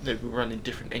were running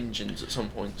different engines at some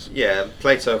points. Yeah,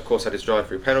 Plato, of course, had his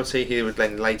drive-through penalty. He would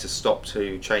then later stop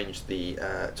to change the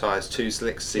tyres to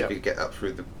slicks, see if he could get up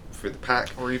through the pack.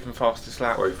 Or even fastest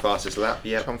lap.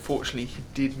 Yeah. Which unfortunately he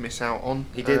did miss out on.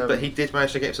 He did, but he did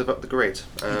manage to get himself up the grid.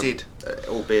 He did.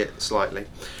 Albeit slightly.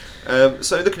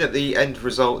 So looking at the end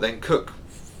result then, Cook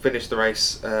finished the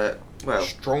race,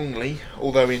 strongly,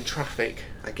 although in traffic.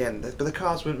 Again, but the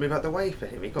cars wouldn't move out the way for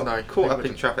him. He got caught up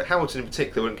in traffic. Hamilton in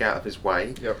particular wouldn't get out of his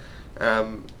way. Yep.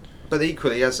 But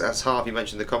equally, as Harvey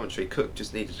mentioned in the commentary, Cook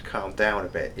just needed to calm down a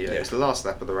bit. It's the last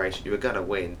lap of the race. You were going to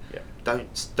win. Yeah.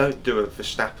 Don't do a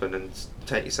Verstappen and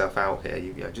take yourself out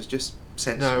here. Just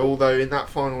sensible. No, although in that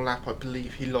final lap, I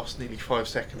believe he lost nearly 5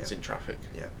 seconds in traffic.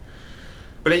 Yeah.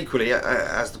 But equally,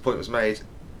 as the point was made,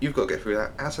 you've got to get through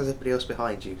that, as has everybody else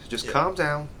behind you. So just calm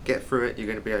down, get through it. You're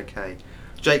going to be okay.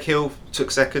 Jake Hill took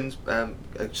second. A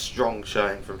strong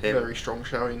showing from him. Very strong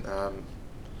showing.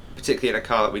 Particularly in a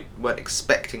car that we weren't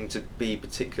expecting to be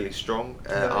particularly strong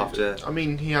after. I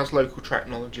mean, he has local track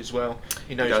knowledge as well.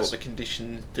 He knows what the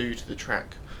conditions do to the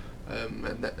track,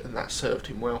 and that served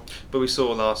him well. But we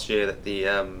saw last year that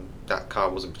that car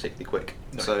wasn't particularly quick,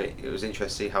 so it was interesting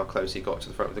to see how close he got to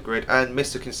the front of the grid. And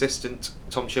Mr. Consistent,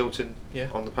 Tom Chilton,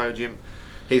 on the podium.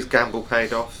 His gamble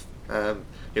paid off.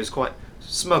 He was quite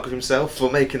smug of himself for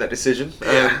making that decision,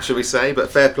 shall we say? But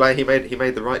fair play, he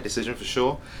made the right decision for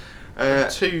sure.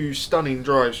 Two stunning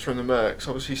drives from the Mercs,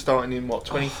 obviously starting in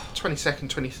 22nd,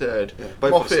 23rd. Yeah,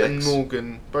 both Moffat on and slicks.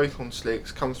 Morgan, both on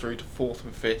slicks, come through to 4th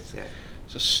and 5th. Yeah.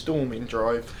 It's a storming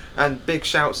drive. And big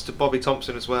shouts to Bobby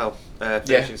Thompson as well,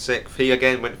 finishing 6th. He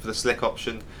again went for the slick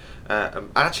option.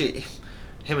 And actually,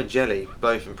 him and Jelly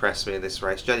both impressed me in this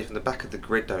race. Jelly from the back of the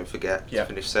grid, don't forget,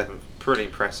 finished 7th. Pretty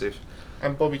impressive.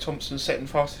 And Bobby Thompson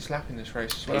second fastest lap in this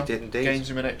race as well. He did indeed.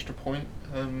 Gains him an extra point,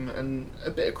 and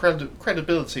a bit of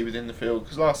credibility within the field,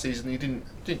 because last season he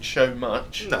didn't show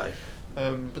much. No.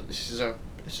 But this is a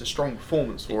strong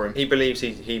performance for him. He believes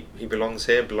he belongs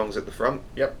here, belongs at the front.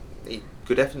 Yep.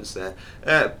 Good evidence there.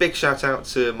 Big shout out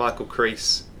to Michael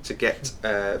Crease to get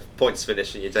points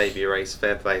finish in your debut race.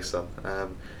 Fair play, son.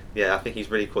 I think he's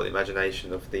really caught the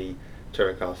imagination of the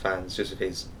touring car fans, just with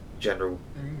his general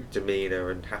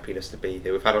demeanour and happiness to be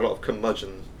here. We've had a lot of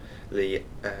curmudgeonly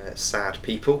sad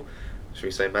people, should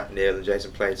we say, Matt Neal and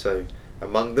Jason Plato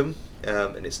among them,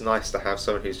 and it's nice to have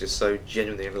someone who's just so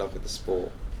genuinely in love with the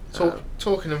sport.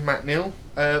 Talking of Matt Neal,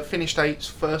 finished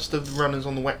 8th, first of the runners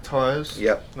on the wet tyres.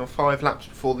 Yep. 5 laps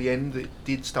before the end, it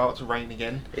did start to rain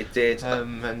again. It did.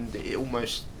 And it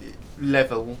almost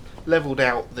levelled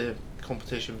out the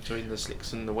competition between the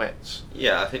slicks and the wets.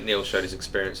 Yeah, I think Neil showed his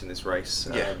experience in this race.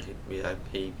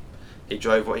 He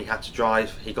drove what he had to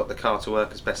drive. He got the car to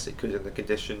work as best it could in the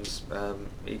conditions.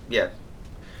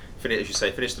 Finished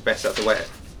the best out of the wet.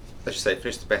 Finished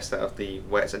the best out of the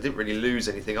wets and didn't really lose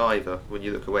anything either. When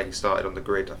you look at where he started on the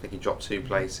grid, I think he dropped 2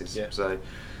 places. Yeah. So,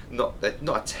 not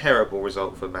a terrible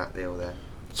result for Matt Neal there.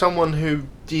 Someone who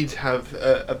did have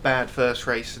a bad first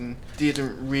race and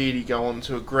didn't really go on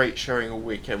to a great showing all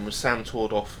weekend was Sam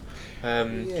Tordoff.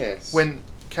 Yes.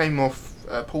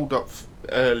 Pulled up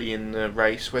early in the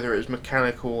race, whether it was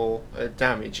mechanical or a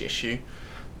damage issue.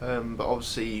 But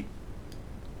obviously,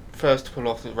 first to pull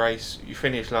off the race, you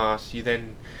finish last,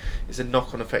 it's a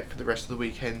knock-on effect for the rest of the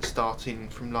weekend, starting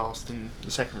from last in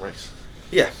the second race.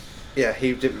 Yeah,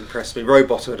 he didn't impress me.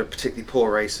 Rowbottom had a particularly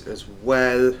poor race as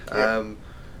well. Yeah.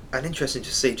 And interesting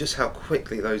to see just how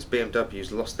quickly those BMWs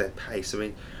lost their pace. I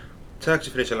mean, Turkish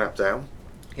finished a lap down.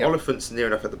 Yep. Oliphant's near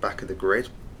enough at the back of the grid,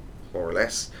 more or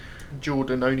less.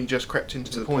 Jordan only just crept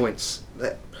into the points.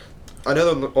 I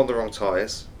know they're on the wrong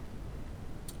tyres,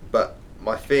 but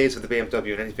my fears of the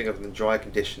BMW and anything other than dry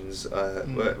conditions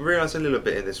were realised a little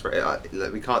bit in this race.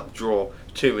 We can't draw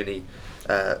too many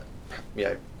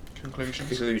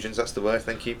conclusions, that's the word,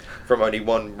 thank you, from only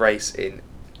one race in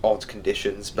odd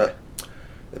conditions, but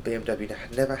the BMW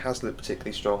never has looked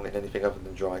particularly strong in anything other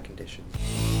than dry conditions.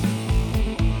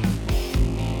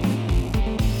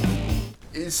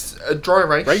 It's a dry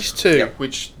race. Race 2.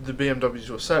 Which the BMWs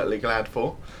were certainly glad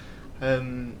for.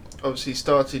 Obviously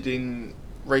started in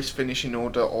race finish in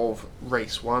order of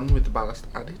race 1 with the ballast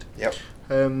added. Yep.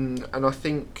 And I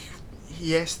think,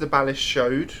 yes, the ballast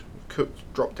showed. Cook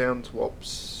dropped down to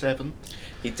 7th?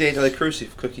 He did, and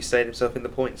Cook, he stayed himself in the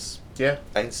points. Yeah.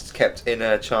 And kept in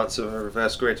a chance of a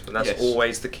reverse grid, and that's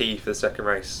always the key for the second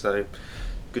race, so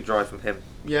good drive from him.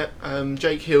 Yeah.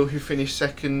 Jake Hill, who finished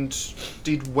 2nd,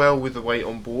 did well with the weight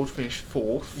on board, finished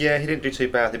 4th. Yeah, he didn't do too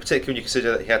badly, particularly when you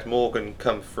consider that he had Morgan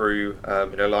come through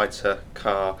in a lighter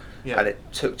car, and it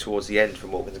took towards the end for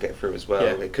Morgan to get through as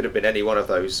well. It could have been any one of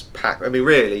those pack. I mean,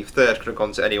 really, 3rd could have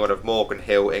gone to any one of Morgan,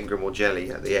 Hill, Ingram or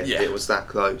Jelly at the end. It was that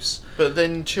close. But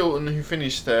then Chilton, who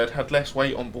finished 3rd, had less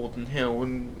weight on board than Hill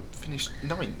and finished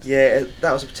 9th. Yeah,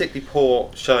 that was a particularly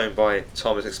poor showing by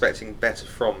Tom. I was expecting better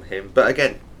from him. But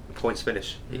again, points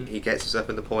finish. He gets himself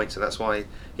in the points, and that's why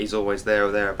he's always there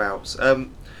or thereabouts.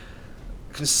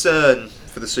 Concern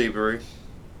for the Subaru.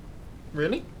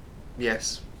 Really?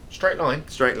 Yes. Straight line.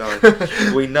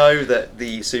 We know that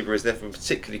the Subaru is never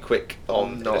particularly quick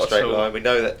on a straight line. We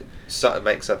know that Sutton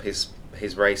makes up his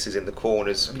races in the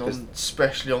corners, and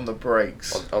especially on the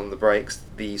brakes. On the brakes,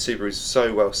 the Subaru is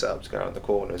so well set up to go around the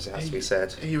corners. It has to be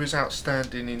said. He was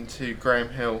outstanding into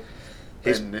Graham Hill.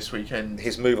 This weekend,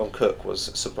 his move on Cook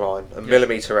was sublime. A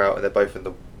millimetre out, and they're both in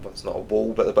the. Well, it's not a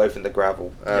wall, but they're both in the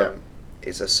gravel.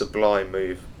 It's a sublime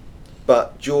move.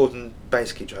 But Jordan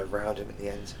basically drove around him in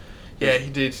the end. Yeah,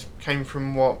 he did. Came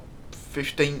from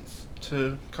 15th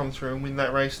to come through and win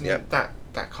that race, and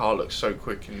that car looked so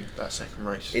quick in that second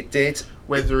race. It did.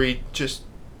 Whether he just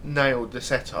nailed the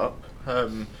setup.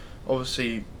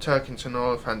 Obviously, Turkington and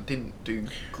Oliphant didn't do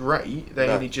great. They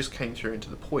only just came through into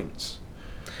the points.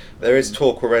 There is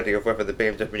talk already of whether the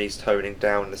BMW needs toning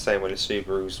down in the same way the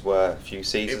Subarus were a few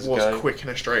seasons ago. It was quick in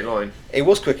a straight line. It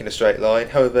was quick in a straight line.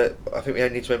 However, I think we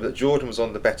only need to remember that Jordan was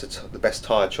on the best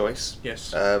tyre choice.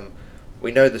 Yes.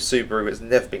 We know the Subaru has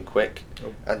never been quick,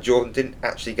 Oh. and Jordan didn't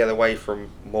actually get away from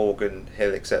Morgan,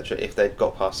 Hill, etc. if they'd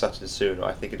got past Sutton sooner.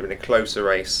 I think it'd have been a closer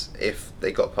race if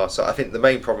they got past Sutton. I think the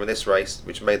main problem in this race,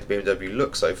 which made the BMW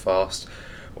look so fast,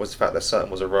 was the fact that Sutton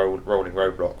was a rolling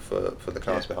roadblock for the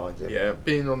cars behind him. Yeah,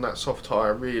 being on that soft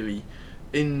tyre, really,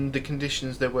 in the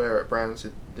conditions there were at Brands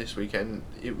this weekend,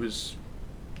 it was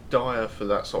dire for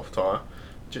that soft tyre.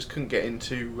 Just couldn't get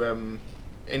into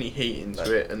any heat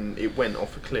into it, and it went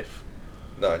off a cliff.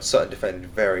 No, Sutton defended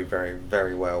very, very,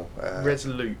 very well.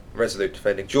 Resolute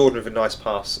defending. Jordan with a nice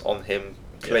pass on him,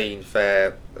 clean,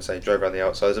 fair. I say drove around the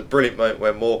outside. There's a brilliant moment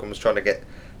where Morgan was trying to get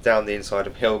down the inside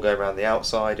of Hill, going around the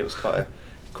outside. It was quite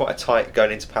a tight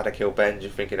going into Paddock Hill bend. You're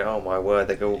thinking, oh my word,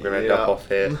 they're all going to end up off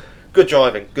here. Good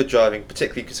driving,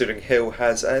 particularly considering Hill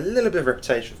has a little bit of a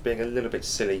reputation for being a little bit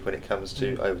silly when it comes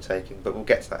to overtaking, but we'll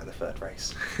get to that in the third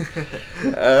race.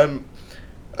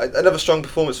 Another strong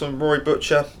performance from Rory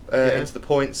Butcher into the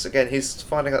points. Again, he's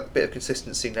finding a bit of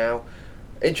consistency now.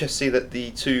 Interesting to see that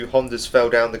the two Hondas fell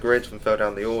down the grid and fell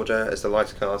down the order as the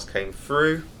lighter cars came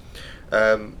through.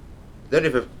 The only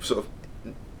other sort of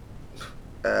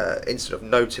incident of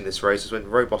note in this race is when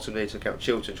Rowbottom nearly took out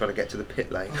Chilton trying to get to the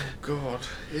pit lane. Oh God,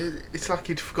 it's like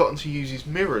he'd forgotten to use his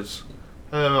mirrors.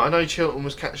 I know Chilton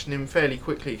was catching him fairly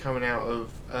quickly coming out of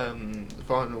the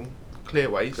final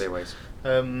clearways.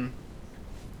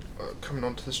 Coming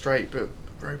onto the straight, but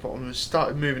Rowbottom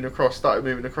started moving across,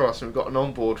 and we got an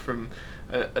onboard from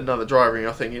another driver, and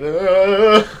you're thinking,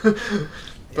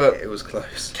 but it was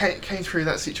close. Came through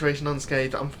that situation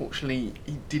unscathed. Unfortunately,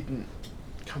 he didn't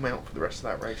come out for the rest of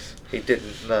that race. He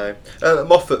didn't, no.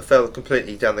 Moffat fell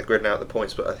completely down the grid and out of the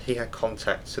points, but he had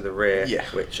contact to the rear,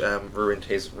 which ruined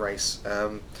his race.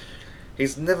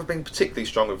 He's never been particularly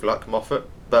strong with luck, Moffat,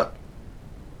 but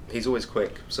he's always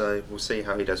quick, so we'll see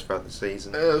how he does throughout the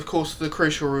season. Of course, the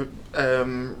crucial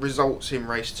results in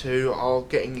race 2 are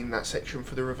getting in that section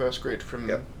for the reverse grid from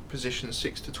positions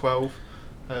 6 to 12,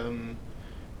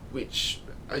 which,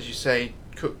 as you say,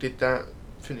 Cook did that,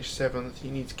 finished 7th.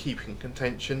 You need to keep in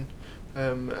contention,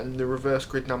 and the reverse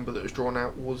grid number that was drawn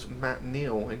out was Matt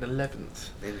Neal in 11th.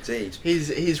 Indeed.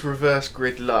 His reverse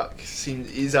grid luck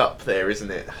is up there,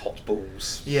 isn't it? Hot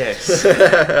balls. Yes.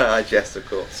 I jest, of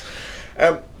course.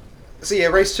 So yeah,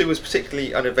 race 2 was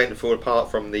particularly uneventful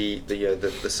apart from the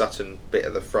Sutton bit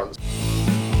at the front.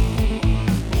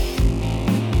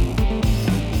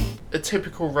 A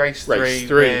typical race 3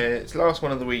 where it's the last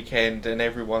one of the weekend and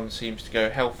everyone seems to go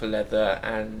hell for leather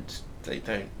and they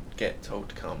don't get told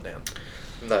to calm down.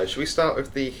 No, should we start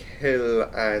with the Hill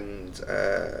and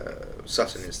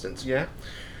Sutton instance? Yeah.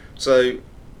 So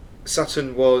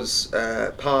Sutton was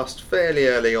passed fairly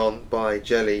early on by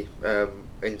Jelly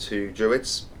into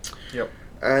Druids. Yep.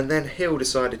 And then Hill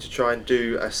decided to try and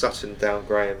do a Sutton down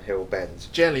Graham Hill bend.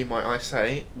 Jelly, might I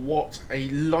say, what a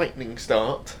lightning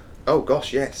start. Oh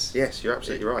gosh, yes, you're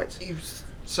absolutely right. He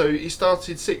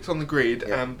started 6th on the grid,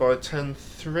 and by turn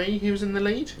 3 he was in the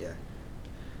lead. Yeah.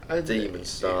 And demon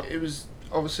start. It was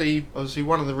obviously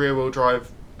one of the rear-wheel drive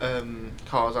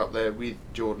cars up there with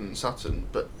Jordan and Sutton,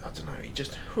 but I don't know, he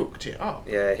just hooked it up.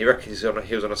 Yeah, he reckons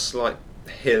he was on a slight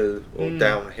hill or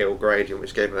downhill gradient,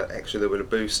 which gave him that extra little bit of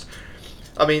boost.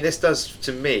 I mean, this does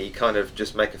to me kind of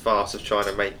just make a farce of trying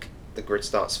to make the grid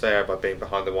starts fair by being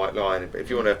behind the white line. But if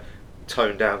you want to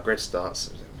tone down grid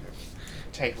starts,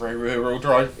 take rear-wheel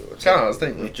drive cars,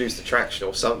 don't you? Reduce the traction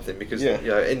or something, because you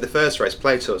know, in the first race,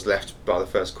 Plato was left by the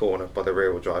first corner by the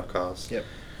rear-wheel drive cars. Yep.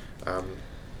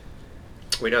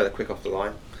 We know they're quick off the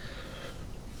line.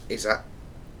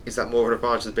 Is that more of an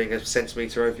advantage than being a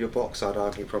centimetre over your box? I'd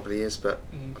argue probably is, but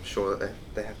I'm sure that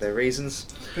they have their reasons.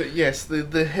 But yes,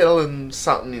 the Hill and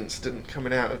Sutton incident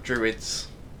coming out of Druids.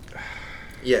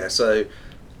 Yeah, so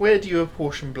where do you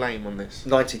apportion blame on this?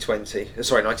 90-20.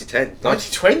 Sorry, 90-10.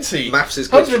 90-20? Maths is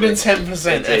good.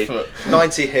 110% effort.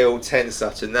 90 Hill, 10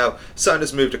 Sutton. Now, Sutton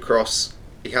has moved across.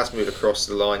 He has moved across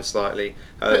the line slightly.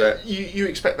 You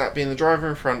expect that being the driver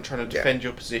in front trying to defend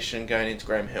your position going into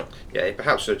Graham Hill. Yeah, he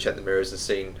perhaps should have checked the mirrors and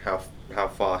seen how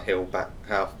far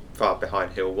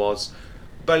behind Hill was.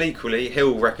 But equally,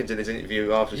 Hill reckoned in his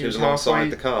interview after he was alongside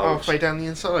the car, halfway down the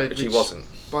inside, which he wasn't.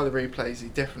 By the replays, he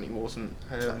definitely wasn't.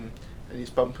 And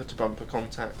his bumper-to-bumper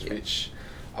contact, which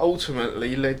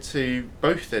ultimately led to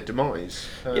both their demise.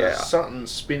 Sutton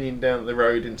spinning down the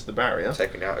road into the barrier,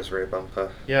 taking out his rear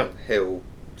bumper. Yeah. Hill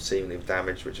seemingly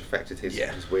damaged, which affected his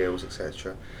wheels,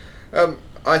 etc.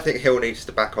 I think Hill needs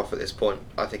to back off at this point.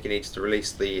 I think he needs to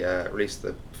release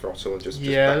the throttle and just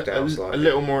back down slightly. A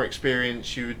little more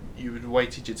experience, you would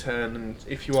waited your turn, and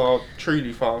if you are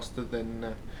truly faster,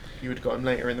 then you would have got him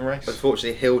later in the race.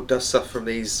 Unfortunately, Hill does suffer from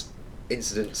these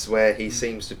incidents where he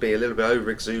seems to be a little bit over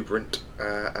exuberant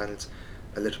and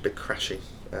a little bit crashy.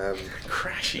 A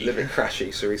little bit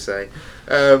crashy, shall we say.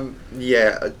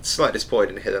 A slight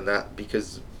disappointing hit on that,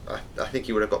 because I think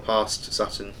he would have got past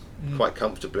Sutton quite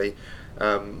comfortably.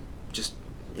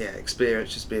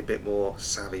 Experience, just be a bit more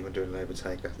savvy when doing an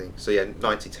overtake, I think. So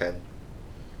 90-10.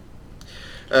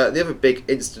 The other big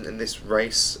incident in this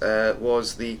race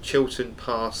was the Chilton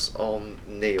pass on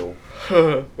Neil,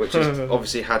 which has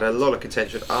obviously had a lot of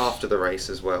contention after the race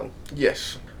as well.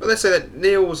 Yes. Well, let's say that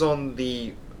Neil was on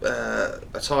a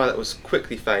tyre that was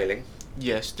quickly failing.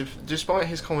 Yes, despite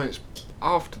his comments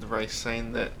after the race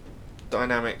saying that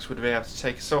Dynamics would be able to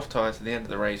take a soft tyre to the end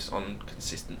of the race on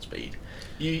consistent speed.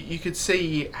 You could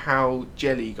see how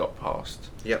Jelly got past.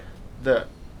 Yep. That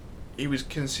he was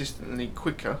consistently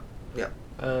quicker. Yep.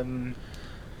 And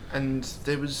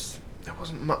there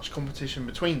wasn't much competition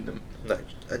between them. No,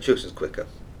 and Chilton's quicker.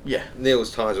 Yeah.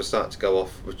 Neil's tyres were starting to go off,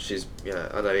 which is,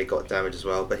 I know he got damage as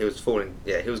well, but he was falling.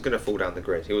 Yeah, he was going to fall down the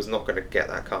grid. He was not going to get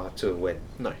that car to a win.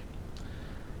 No.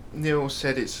 Neil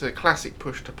said it's a classic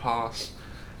push to pass,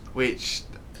 which,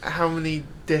 how many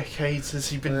decades has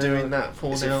he been doing that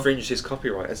for it's now? It's infringed his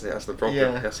copyright, isn't it? That's the problem.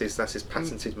 Yeah. That's his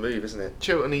patented move, isn't it?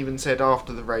 Chilton even said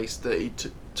after the race that he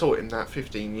taught him that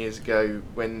 15 years ago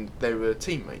when they were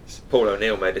teammates. Paul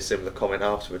O'Neill made a similar comment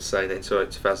afterwards, saying that in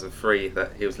 2003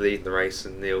 that he was leading the race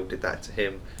and Neil did that to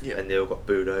him, and Neil got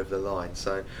booed over the line.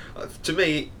 So, to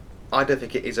me, I don't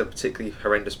think it is a particularly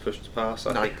horrendous push to pass.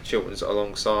 I think Chilton's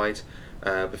alongside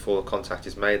before the contact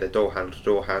is made. They're door handle to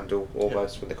door handle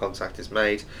almost when the contact is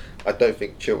made. I don't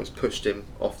think Chilton's pushed him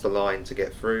off the line to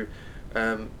get through.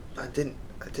 I didn't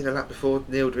a lap before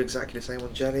Neil do exactly the same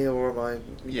on Jelly, or am I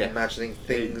imagining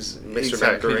things,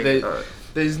 misremembering? Exactly.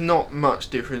 There's not much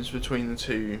difference between the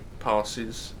two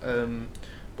passes,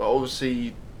 but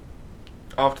obviously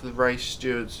after the race,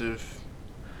 stewards have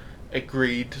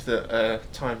agreed that a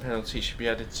time penalty should be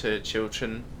added to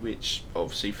Chilton, which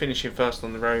obviously finishing first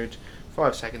on the road,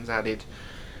 5 seconds added,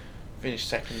 finished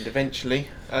second eventually,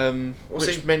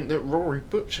 which meant that Rory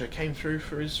Butcher came through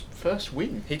for his first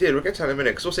win. He did. We'll get to that in a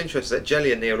minute, because what's interesting is that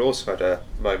Jelly and Neil also had a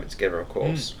moment together, of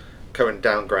course, going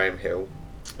down Graham Hill,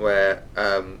 where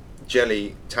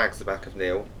Jelly tags the back of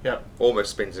Neil,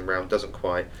 almost spins him round, doesn't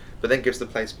quite, but then gives the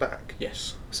place back.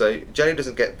 Yes. So Jelly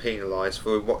doesn't get penalised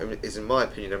for what is, in my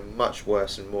opinion, a much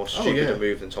worse and more stupid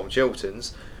move than Tom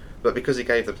Chilton's, but because he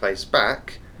gave the place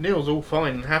back, Neil's all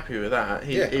fine and happy with that.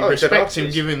 He respects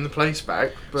him giving the place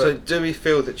back. But so do we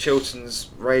feel that Chilton's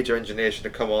radio engineer should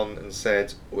have come on and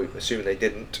said, assuming they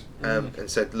didn't, and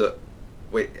said, look,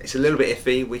 it's a little bit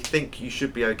iffy, we think you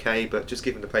should be okay, but just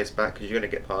give him the place back because you're going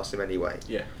to get past him anyway.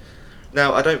 Yeah.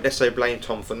 Now, I don't necessarily blame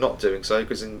Tom for not doing so,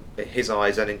 because in his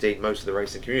eyes, and indeed most of the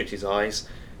racing community's eyes,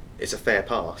 it's a fair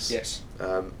pass. Yes.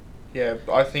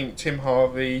 I think Tim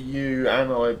Harvey, you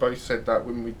and I both said that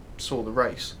when we saw the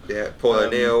race. Yeah, Paul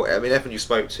O'Neill, I mean, everyone you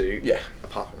spoke to,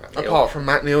 apart from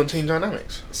Matt Neal and Team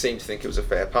Dynamics, seemed to think it was a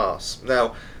fair pass.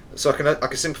 Now, so I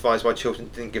can sympathise why Chilton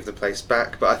didn't give the place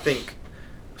back, but I think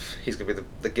he's going to be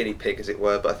the guinea pig, as it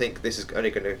were, but I think this is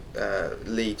only going to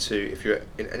lead to, if you're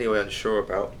in any way unsure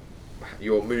about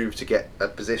your move to get a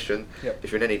position,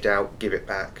 if you're in any doubt, give it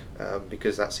back,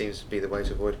 because that seems to be the way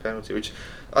to avoid a penalty, which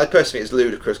I personally think is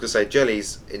ludicrous, because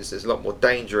Jelly's instance is a lot more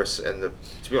dangerous and,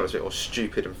 to be honest, a bit more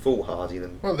stupid and foolhardy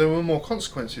than... Well, there were more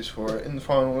consequences for it. In the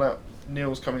final lap,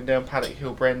 Neil's coming down Paddock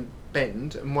Hill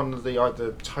bend, and one of the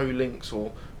either toe links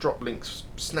or drop links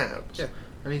snapped,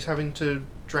 and he's having to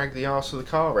drag the arse of the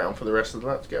car around for the rest of the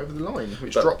lap to get over the line,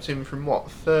 which dropped him from,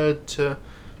 3rd to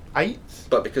 8th?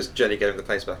 But because Jelly gave him the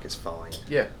place back, it's fine.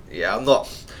 Yeah, I'm not...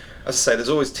 As I say, there's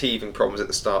always teething problems at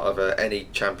the start of any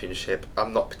championship.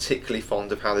 I'm not particularly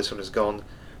fond of how this one has gone,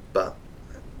 but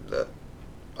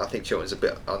I think Chilton's a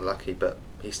bit unlucky, but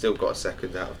he's still got a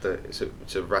second out of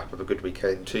it's a wrap of a good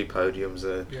weekend, 2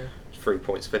 podiums, 3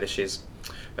 points finishes.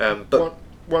 But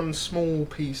one small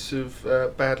piece of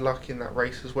bad luck in that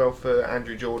race as well for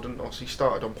Andrew Jordan. Obviously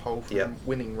started on pole from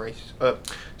winning race.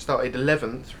 Started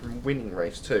 11th from winning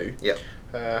race 2.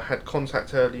 Had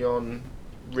contact early on.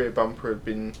 Rear bumper had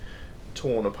been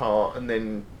torn apart and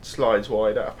then slides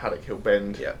wide out of Paddock Hill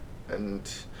bend. And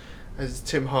as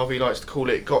Tim Harvey likes to call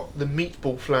it, got the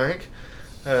meatball flag.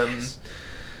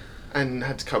 And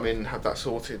had to come in, have that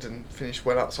sorted, and finish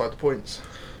well outside the points.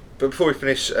 But before we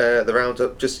finish the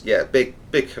roundup, just big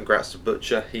congrats to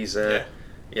Butcher. He's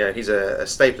he's a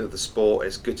staple of the sport.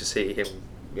 It's good to see him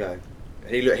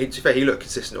He looked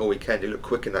consistent all weekend. He looked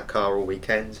quick in that car all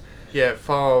weekend. Yeah,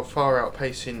 far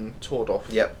outpacing Tordov.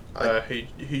 Yep.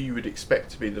 Who you would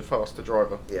expect to be the faster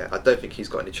driver. Yeah, I don't think he's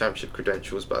got any championship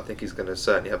credentials, but I think he's going to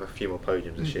certainly have a few more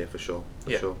podiums this year for sure.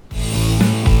 Sure.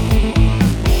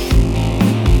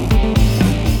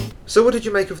 So what did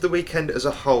you make of the weekend as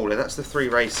a whole? And that's the 3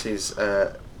 races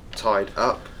tied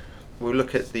up. We'll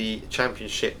look at the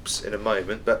championships in a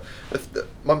moment, but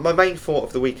my main thought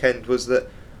of the weekend was that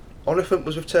Oliphant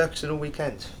was with Turkington all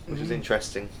weekend, which is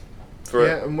interesting.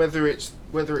 And whether it's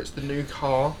the new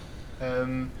car,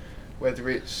 whether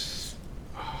it's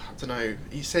I don't know.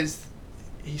 He says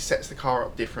he sets the car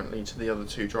up differently to the other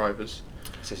 2 drivers.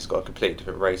 So he's got a completely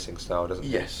different racing style, doesn't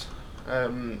he? Yes.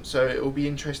 So it will be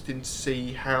interesting to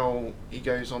see how he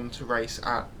goes on to race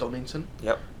at Donington.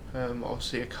 Yep.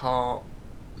 Obviously a car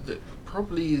that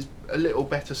probably is a little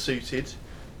better suited,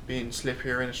 being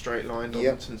slippier in a straight line.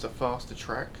 Donington's a faster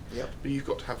track. Yep. But you've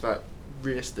got to have that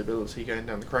rear stability going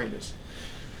down the Craners.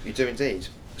 You do indeed.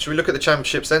 Should we look at the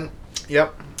championships then?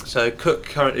 Yep. So Cook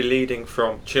currently leading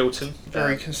from Chilton.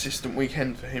 Very consistent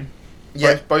weekend for him.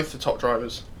 Yeah. Both the top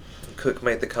drivers. Cook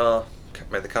made the car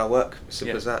work.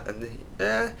 Simple as that. And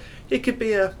he could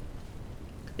be a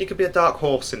dark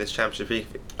horse in this championship.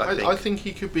 I think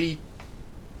he could be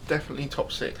definitely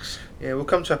top 6. Yeah, we'll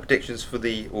come to our predictions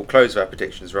we'll close our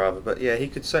predictions rather. But yeah, he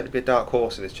could certainly be a dark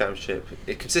horse in this championship.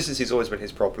 Consistency's always been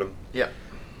his problem. Yeah.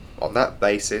 On that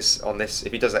basis,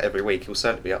 if he does that every week, he'll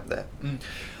certainly be up there.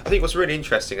 I think what's really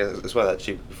interesting as well,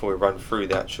 actually, before we run through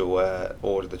the actual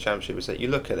order of the championship, is that you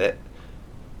look at it,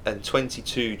 and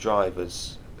 22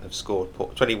 drivers have scored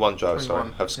 21 drivers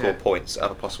have scored points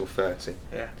out of a possible 30.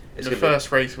 Yeah. It's the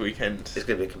first race weekend. It's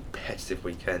going to be a competitive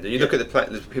weekend. And you look at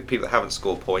the people that haven't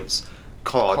scored points.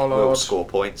 Collard will score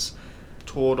points.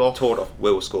 Tordov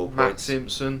will score points. Matt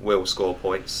Simpson will score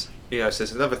points. So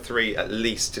there's another 3 at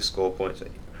least to score points.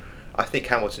 I think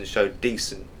Hamilton showed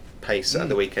decent pace at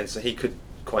the weekend, so he could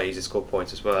quite easily score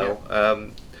points as well.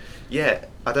 Yeah.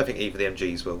 I don't think either of the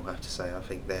MGs will, I have to say. I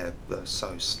think they're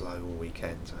so slow all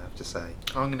weekend, I have to say.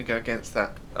 I'm going to go against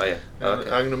that. Oh, yeah. Okay.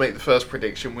 I'm going to make the first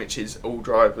prediction, which is all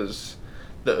drivers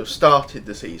that have started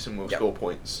the season will score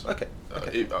points. Okay.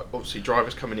 Obviously,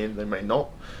 drivers coming in, they may not.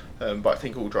 But I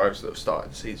think all drivers that have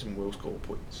started the season will score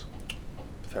points.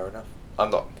 Fair enough.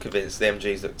 I'm not convinced. The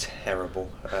MGs look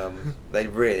terrible. They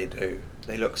really do.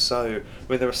 They look so...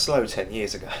 they were slow 10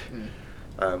 years ago.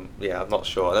 I'm not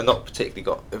sure. They're not particularly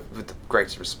got, with the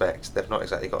greatest respect, they've not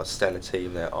exactly got a stellar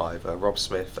team there either. Rob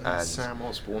Smith and Sam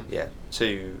Osborne. Yeah,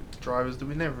 2 drivers that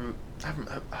we haven't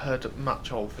heard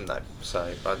much of. No,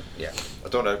 so I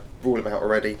don't want to rule them out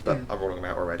already, but I'm ruling them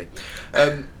out already.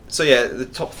 So yeah, the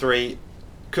top 3,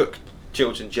 Cook,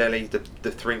 Chilton, Jelly,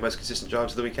 the 3 most consistent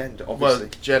drivers of the weekend, obviously.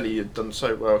 Well, Jelly had done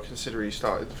so well considering he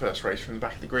started the first race from the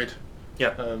back of the grid.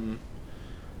 Yeah.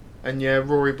 And yeah,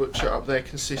 Rory Butcher up there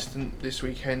consistent this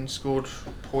weekend, scored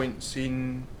points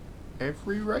in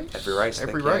every race.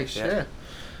 Every race, yeah.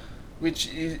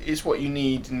 Which is what you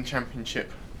need in the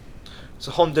championship.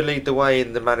 So Honda lead the way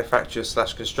in the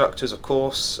manufacturers/constructors, of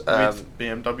course. With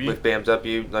BMW. With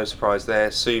BMW, no surprise there.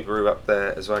 Subaru up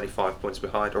there as only 5 points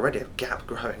behind. Already a gap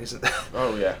growing, isn't there?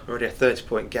 Oh yeah. Already a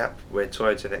 30-point gap. We're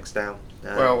Toyota next down.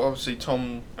 Well, obviously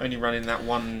Tom only running that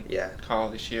one Yeah.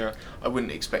 car this year. I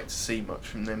wouldn't expect to see much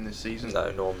from them this season. No,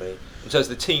 nor me. In terms of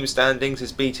the team standings,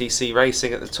 it's BTC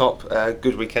Racing at the top.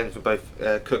 Good weekend for both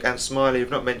Cook and Smiley. We've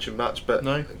not mentioned much, but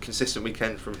no. Consistent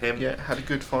weekend from him. Yeah, had a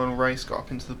good final race, got up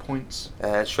into the points.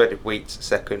 Shredded Wheat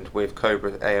second with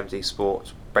Cobra AMD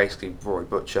Sport. Basically, Rory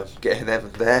Butcher getting them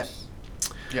there.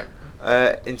 Yeah.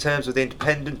 In terms of the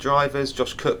independent drivers,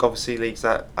 Josh Cook obviously leads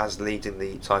that as leading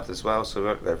the title as well, so we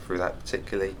won't go through that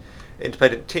particularly.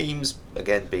 Independent teams,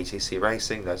 again BTC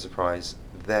Racing, no surprise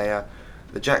there.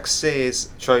 The Jack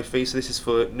Sears Trophy, so this is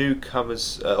for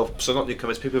newcomers, so not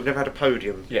newcomers, people who've never had a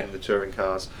podium in the touring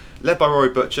cars. Led by Rory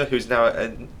Butcher, who's now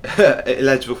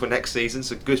eligible for next season,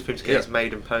 so good for him to get his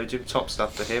maiden podium, top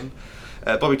stuff for him.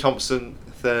 Bobby Thompson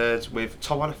third with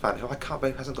Tom Oliphant, who I can't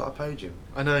believe hasn't got a podium.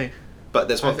 I know. But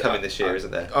there's one coming this year,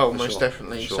 isn't there? Oh, most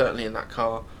definitely, certainly in that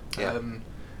car. Yeah.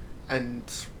 And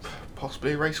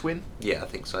possibly a race win. Yeah, I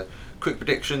think so. Quick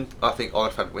prediction, I think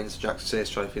Oliphant wins the Jack Sears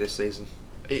Trophy this season.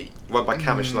 Won by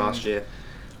Camish last year.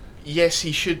 Yes,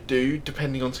 he should do,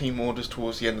 depending on team orders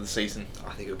towards the end of the season.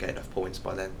 I think he'll get enough points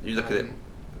by then. You look at it,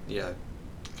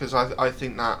 because I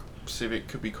think that Civic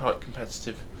could be quite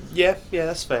competitive. Yeah,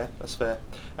 that's fair.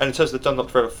 And in terms of the Dunlop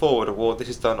Forever Forward Award, this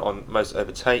is done on most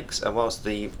overtakes, and whilst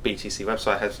the BTC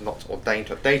website has not ordained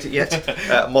to update it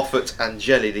yet, Moffat and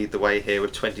Jelly lead the way here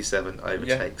with 27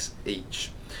 overtakes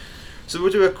each. So we'll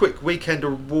do a quick weekend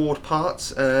award part.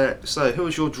 So who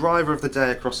was your driver of the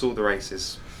day across all the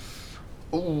races?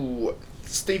 Ooh,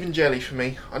 Stephen Jelly for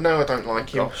me. I know I don't like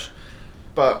him,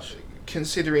 but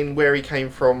considering where he came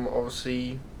from,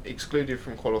 obviously excluded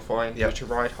from qualifying due to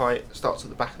ride height, starts at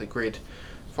the back of the grid,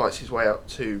 fights his way up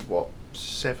to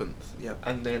 7th,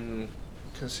 and then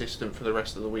consistent for the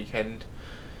rest of the weekend.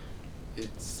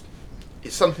 It's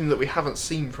something that we haven't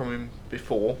seen from him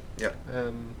before.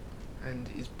 And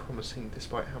is promising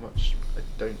despite how much I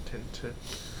don't tend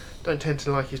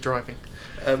to like his driving.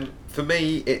 For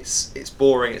me, it's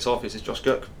boring. It's obvious. It's Josh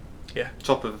Cook. Yeah.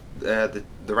 Top of the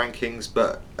rankings,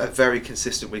 but a very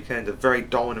consistent weekend. A very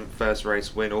dominant first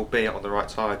race win, albeit on the right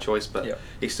tyre choice. But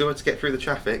he still had to get through the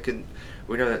traffic, and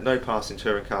we know that no passing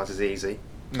touring cars is easy.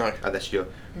 No. Unless you're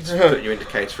putting your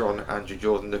indicator on, Andrew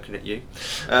Jordan looking at you.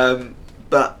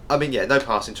 But I mean, no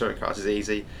passing touring cars is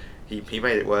easy. He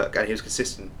made it work, and he was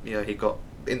consistent. He got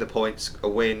in the points, a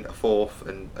win, a 4th,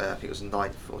 and I think it was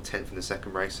 9th or 10th in the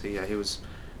second race. So he was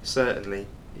certainly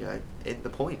in the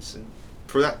points. And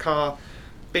for that car,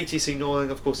 BTC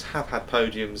Norling, of course, have had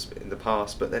podiums in the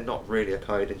past, but they're not really a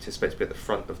car you'd anticipate to be at the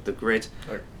front of the grid.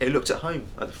 No. It looked at home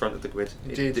at the front of the grid.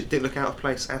 It didn't look out of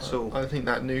place at all. I think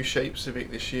that new shape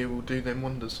Civic this year will do them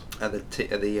wonders. And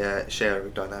the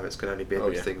sharing dynamics can only be a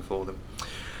good thing for them.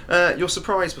 Your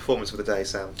surprise performance of the day,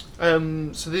 Sam?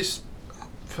 So this,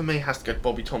 for me, has to go to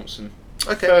Bobby Thompson.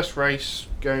 Okay. First race,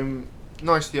 going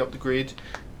nicely up the grid,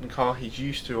 in the car he's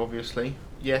used to, obviously.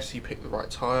 Yes, he picked the right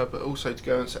tyre, but also to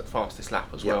go and set the fastest lap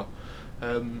as well.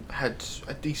 Had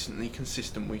a decently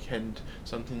consistent weekend,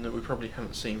 something that we probably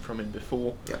haven't seen from him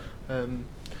before. And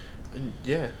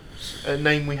a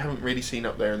name we haven't really seen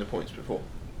up there in the points before.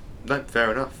 No,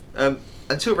 fair enough.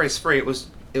 Until race 3, it was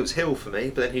Hill for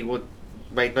me, but then he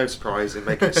made no surprise in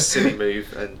making a silly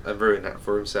move and ruin that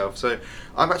for himself. So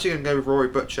I'm actually going to go with Rory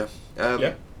Butcher.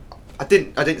 I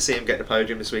didn't see him getting a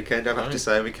podium this weekend. I have to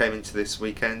say, when we came into this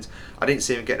weekend, I didn't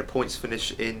see him getting a points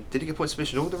finish in. Did he get a points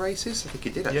finish in all the races? I think he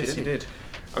did. Actually, yes, he did.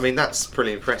 I mean, that's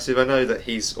pretty impressive. I know that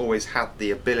he's always had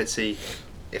the ability,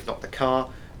 if not the car,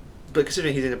 but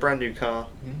considering he's in a brand new car,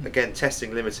 again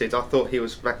testing limited, I thought he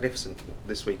was magnificent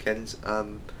this weekend.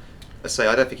 I say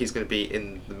I don't think he's going to be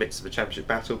in the midst of a championship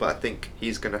battle, but I think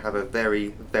he's going to have a very,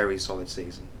 very solid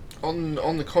season.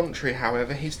 On the contrary,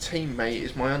 however, his teammate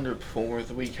is my underperformer of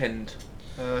the weekend.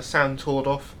 Sam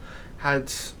Tordoff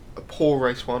had a poor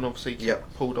race one, obviously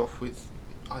pulled off with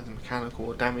either mechanical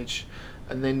or damage,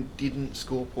 and then didn't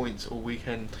score points all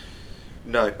weekend.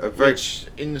 No, which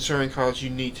in the touring cars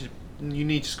you need to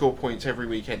score points every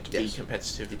weekend to be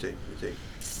competitive. You do.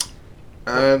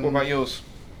 What about yours?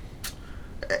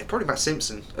 Probably Matt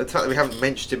Simpson. The fact that we haven't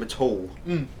mentioned him at all.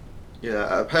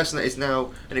 A person that is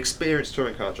now an experienced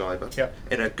touring car driver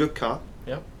in a good car.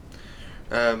 We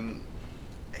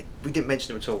didn't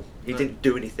mention him at all. He didn't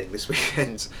do anything this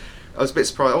weekend. I was a bit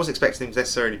surprised. I wasn't expecting him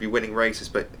necessarily to be winning races,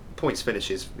 but points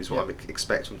finishes is what I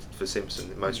expect for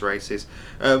Simpson in most races.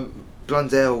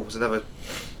 Blundell was another,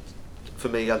 for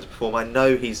me, underperformer. I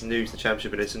know he's new to the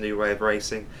championship and it's a new way of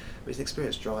racing, but he's an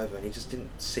experienced driver and he just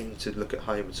didn't seem to look at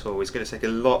home at all. It's going to take a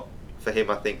lot for him,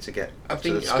 I think, to get to the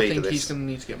speed of this. I think he's going to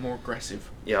need to get more aggressive.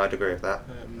 Yeah, I'd agree with that.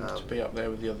 To be up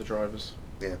there with the other drivers.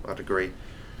 Yeah, I'd agree.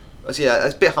 So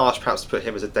it's a bit harsh perhaps to put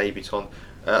him as a debutant.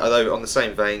 Although on the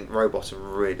same vein,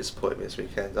 Rowbottom really disappointed me this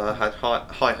weekend. I had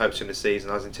high hopes in the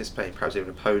season. I was anticipating perhaps even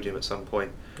a podium at some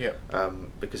point.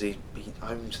 Because he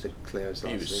owned the Clios last season.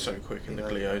 He was so quick in the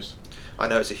Clios. I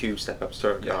know it's a huge step up to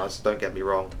touring cars, don't get me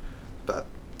wrong, but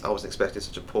I wasn't expecting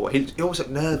such a poor. He always looked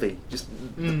nervy. Just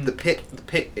the pit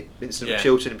incident with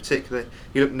Chilton in particular.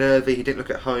 He looked nervy. He didn't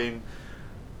look at home.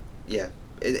 Yeah,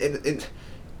 you've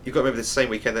got to remember the same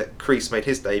weekend that Crease made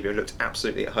his debut and looked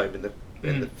absolutely at home in the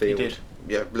field. He did.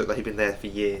 Yeah, looked like he'd been there for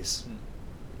years.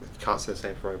 Can't say the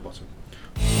same for Rowbottom.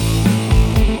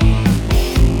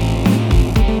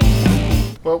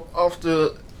 Well, after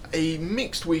a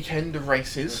mixed weekend of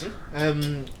races,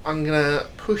 I'm going to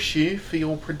push you for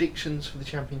your predictions for the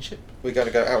championship. We're going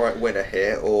to go outright winner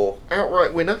here, or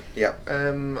outright winner. Yeah.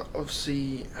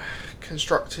 Obviously,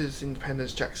 constructors,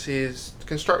 independents, Jack Sears.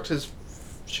 Constructors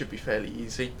should be fairly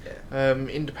easy. Yeah.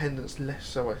 Independents less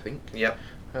so, I think. Yep.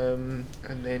 And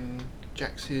then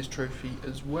Jack Sears Trophy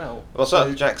as well. Well,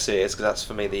 so Jack Sears, because that's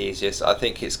for me the easiest. I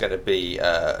think it's going to be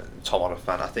Tom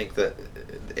Oliphant. I think that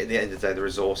at the end of the day, the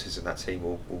resources in that team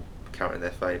will count in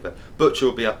their favour. Butcher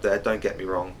will be up there, don't get me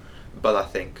wrong, but I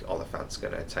think Oliphant's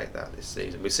going to take that this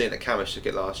season. We've seen that Camish took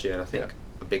it last year, and I think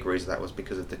a big reason that was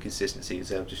because of the consistency he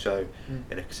was able to show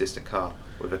in a consistent car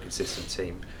with a consistent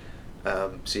team.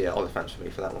 So yeah, Oliphant for me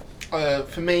for that one.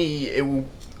 For me,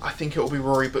 I think it will be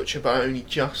Rory Butcher, but only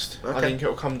just. Okay. I think it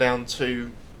will come down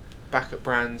to back at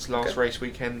Brands last race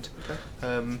weekend,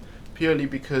 purely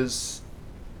because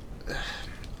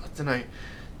I don't know.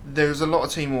 There's a lot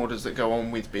of team orders that go on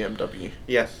with BMW.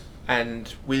 Yeah.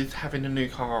 And with having a new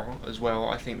car as well,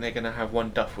 I think they're going to have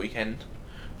one Duff weekend.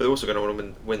 But they're also going to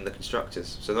want to win the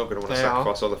constructors, so they're not going to want to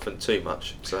sacrifice Oliphant too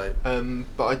much. So.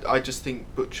 But I just think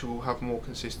Butcher will have more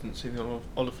consistency than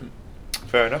Oliphant.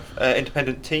 Fair enough.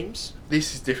 Independent teams.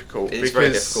 This is difficult. It's very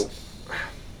difficult.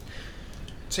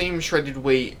 Team Shredded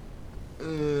Wheat.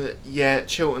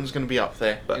 Chilton's going to be up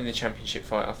there in the championship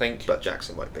fight, I think. But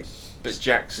Jackson won't be. But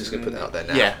Jackson's going to put that out there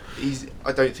now. Yeah,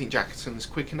 I don't think Jackson's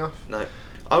quick enough. No.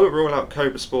 I would rule out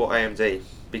Cobra Sport AMD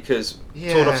because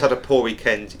Tordoff's had a poor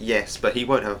weekend, yes, but he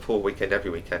won't have a poor weekend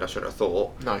every weekend, I shouldn't have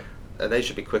thought. No. And they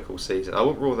should be quick all season. I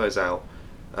wouldn't rule those out.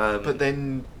 But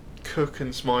then Cook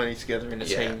and Smiley together in a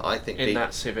team I think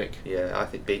that Civic. Yeah, I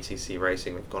think BTC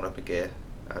Racing have gone up a gear.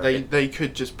 They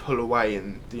could just pull away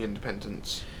in the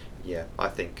independents. Yeah, I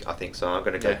think so. I'm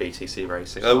going to go BTC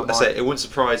Racing. I say it wouldn't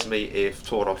surprise me if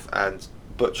Tordoff and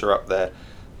Butcher up there,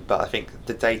 but I think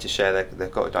the data share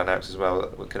they've got at Dynamics as well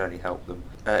that can only help them.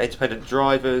 Independent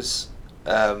drivers,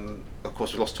 of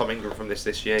course, we lost Tom Ingram from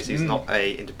this year. So he's not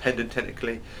a independent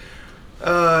technically.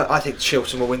 I think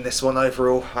Chilton will win this one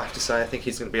overall. I have to say, I think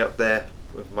he's going to be up there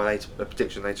with my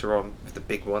prediction later on with the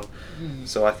big one.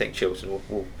 So I think Chilton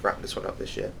will wrap this one up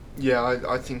this year. Yeah,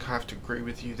 I think I have to agree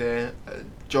with you there.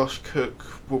 Josh Cook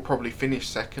will probably finish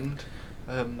second.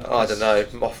 I don't know.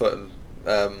 Moffat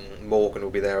and Morgan will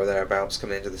be there or thereabouts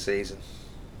coming into the season.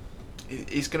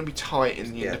 It's going to be tight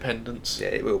in the independents. Yeah,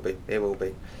 it will be.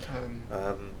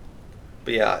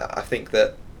 But yeah, I think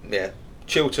that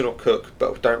Chilton or Cook,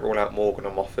 but don't rule out Morgan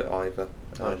or Moffat either.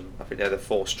 I think they're the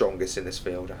four strongest in this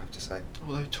field, I have to say.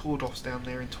 Although Tordoff's down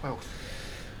there in 12th.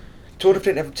 Tordoff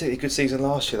didn't have a particularly good season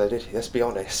last year, though, did he? Let's be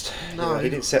honest. No. He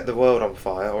didn't set the world on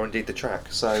fire, or indeed the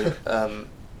track. So,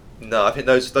 no, I think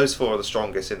those four are the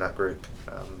strongest in that group.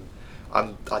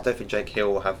 I don't think Jake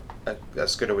Hill will have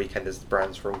as good a weekend as the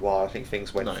Brands for a while. I think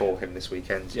things went for him this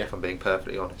weekend, if I'm being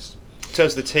perfectly honest. In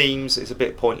terms of the teams, it's a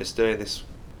bit pointless doing this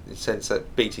in the sense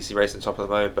that BTC Racing at the top of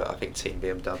the moment, but I think Team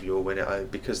BMW will win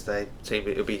it because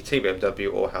it'll be Team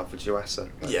BMW or Halfa Juasa.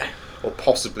 Or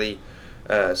possibly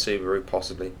Subaru,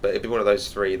 possibly. But it'll be one of those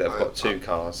three that have got two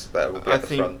cars that will be at the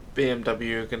front. I think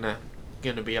BMW are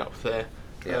gonna be up there.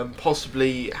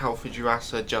 Possibly Halfa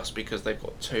Juasa just because they've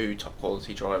got two top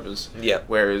quality drivers.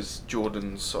 Whereas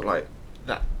Jordan's sort of like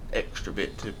that extra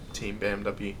bit to Team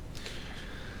BMW.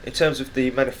 In terms of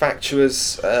the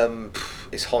manufacturers,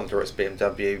 it's Honda or it's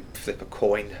BMW. Flip a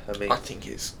coin. I think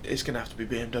it's going to have to be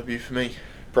BMW for me.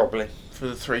 Probably. For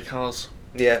the three cars.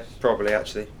 Yeah, probably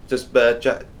actually. Does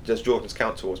Jordan's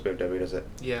count towards BMW, does it?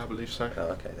 Yeah, I believe so. Oh,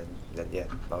 okay, then yeah,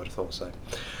 I would have thought so.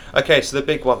 Okay, so the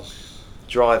big one.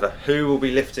 Driver. Who will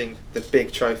be lifting the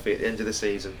big trophy at the end of the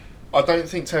season? I don't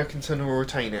think Turkington will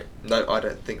retain it. No, I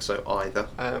don't think so either.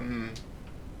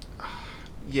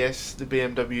 Yes, the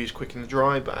BMW is quick in the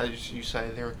dry, but as you say,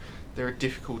 there are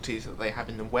difficulties that they have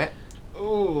in the wet.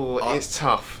 Oh, it's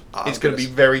tough. It's going to be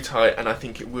very tight, and I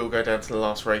think it will go down to the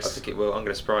last race. I think it will. I'm going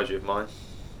to surprise you with mine.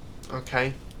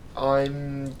 Okay.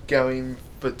 I'm going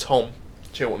for Tom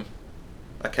Chilton.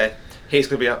 Okay. He's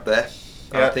going to be up there.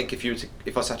 I think if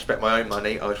I was to bet my own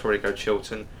money, I would probably go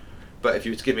Chilton. But if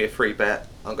you were to give me a free bet,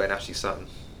 I'm going Ashley Sutton.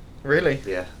 Really?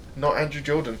 Yeah. Not Andrew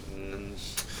Jordan?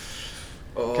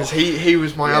 Because he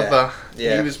was my other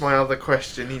he was my other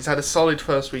question. He's had a solid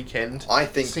first weekend. I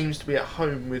think seems to be at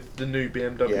home with the new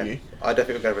BMW. Yeah. I don't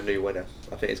think we're going to have a new winner.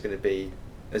 I think it's going to be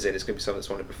someone that's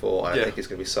won it before. I don't think it's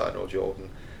going to be Sutton or Jordan.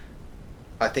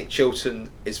 I think Chilton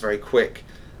is very quick.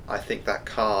 I think that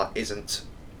car isn't,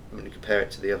 when you compare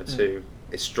it to the other two,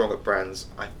 it's strong at Brands.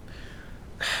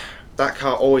 That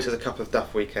car always has a couple of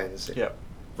duff weekends.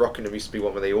 Rockingham used to be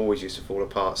one where they always used to fall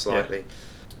apart slightly.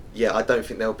 Yeah, I don't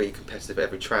think they'll be competitive at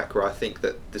every track, where I think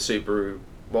that the Subaru,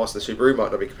 whilst the Subaru might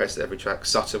not be competitive at every track,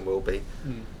 Sutton will be.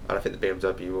 And I think the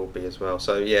BMW will be as well.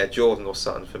 So yeah, Jordan or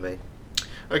Sutton for me.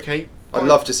 Okay. I'd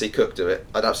love to see Cook do it.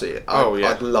 I'd love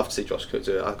to see Josh Cook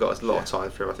do it. I've got a lot of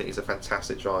time for him. I think he's a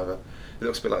fantastic driver. He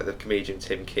looks a bit like the comedian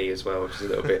Tim Key as well, which is a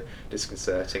little bit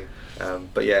disconcerting.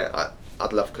 But yeah,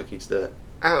 I'd love Cookie to do it.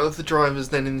 Out of the drivers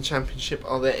then in the championship,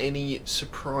 are there any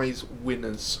surprise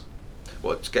winners?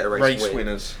 What, to get a race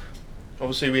winners?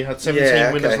 Obviously we had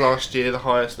 17 winners last year, the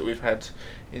highest that we've had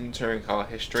in touring car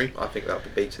history. I think that'll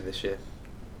be beaten this year.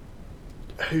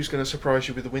 Who's going to surprise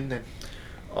you with a win then?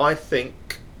 I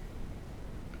think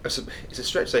it's a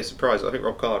stretch to say surprise. I think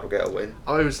Rob Card will get a win.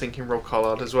 I was thinking Rob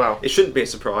Collard as well. It shouldn't be a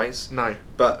surprise. No.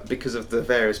 But because of the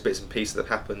various bits and pieces that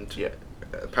have happened,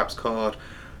 perhaps Card.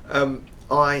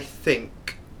 I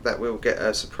think that we'll get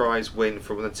a surprise win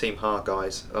from one of the Team Hard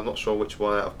guys. I'm not sure which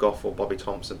one out of Goff or Bobby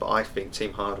Thompson, but I think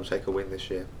Team Hard will take a win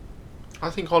this year. I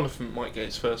think Oliphant might get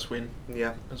his first win.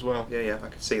 Yeah. As well. Yeah, I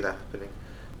can see that happening.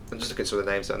 I'm just looking at some of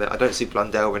the names down there. I don't see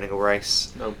Blundell winning a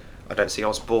race. No. I don't see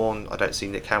Osborne. I don't see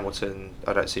Nick Hamilton.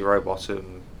 I don't see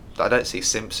Rowbottom. I don't see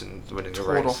Simpson winning a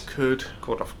race.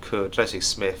 Cordoff could. I don't see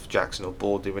Smith, Jackson or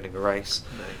Bordy winning a race.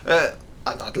 No.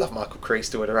 I'd love Michael Crease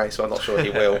to win a race, but I'm not sure he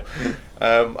will.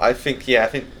 I think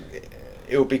it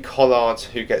will be Collard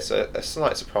who gets a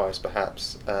slight surprise,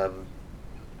 perhaps,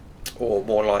 or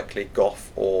more likely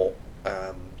Goff or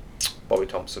Bobby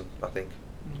Thompson. I think.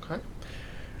 Okay.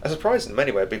 A surprise in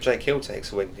many ways would be if Jake Hill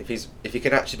takes a win, if he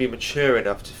can actually be mature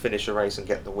enough to finish a race and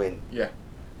get the win. Yeah.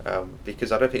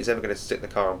 Because I don't think he's ever going to stick the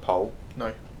car on pole.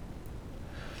 No.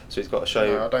 So he's got to show.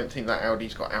 No, I don't think that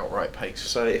Audi's got outright pace.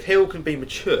 So if Hill can be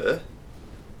mature,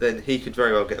 then he could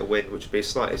very well get a win, which would be a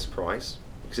slight surprise,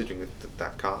 considering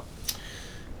that car.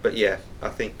 But yeah, I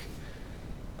think.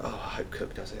 Oh, I hope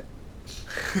Cook does it.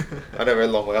 I know we're a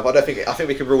long way off. I think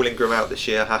we can rule Ingram out this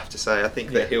year. I have to say, I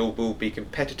think that Hill will be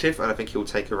competitive, and I think he'll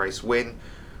take a race win.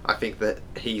 I think that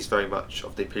he's very much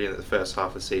of the opinion that the first half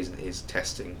of the season is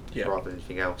testing rather than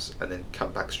anything else, and then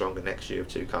come back stronger next year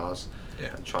with 2 cars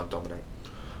and try and dominate.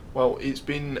 Well, it's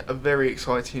been a very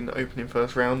exciting opening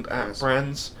first round at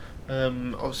Brands.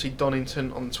 Obviously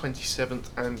Donington on the 27th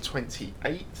and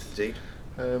 28th. Indeed.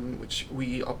 Which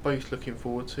we are both looking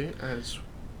forward to, as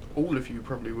all of you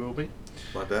probably will be.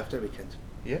 My birthday weekend.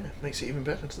 Yeah, makes it even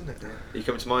better, doesn't it? Are you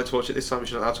coming to mine to watch it this time?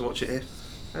 You're not allowed to watch it here?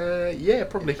 Yeah,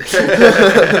 probably.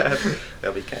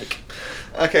 There'll be cake.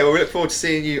 Okay, well, we look forward to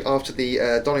seeing you after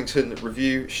the Donington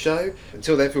review show.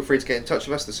 Until then, feel free to get in touch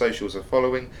with us. The socials are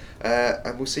following,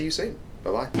 and we'll see you soon.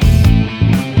 Bye-bye.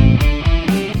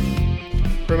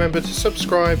 Remember to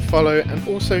subscribe, follow, and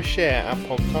also share our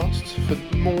podcasts for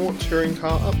more touring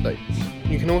car updates.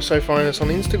 You can also find us on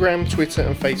Instagram, Twitter,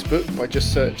 and Facebook by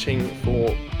just searching for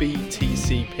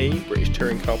BTCP, British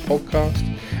Touring Car Podcast,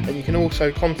 and you can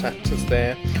also contact us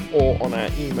there or on our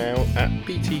email at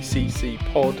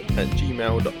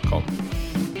btccpod@gmail.com.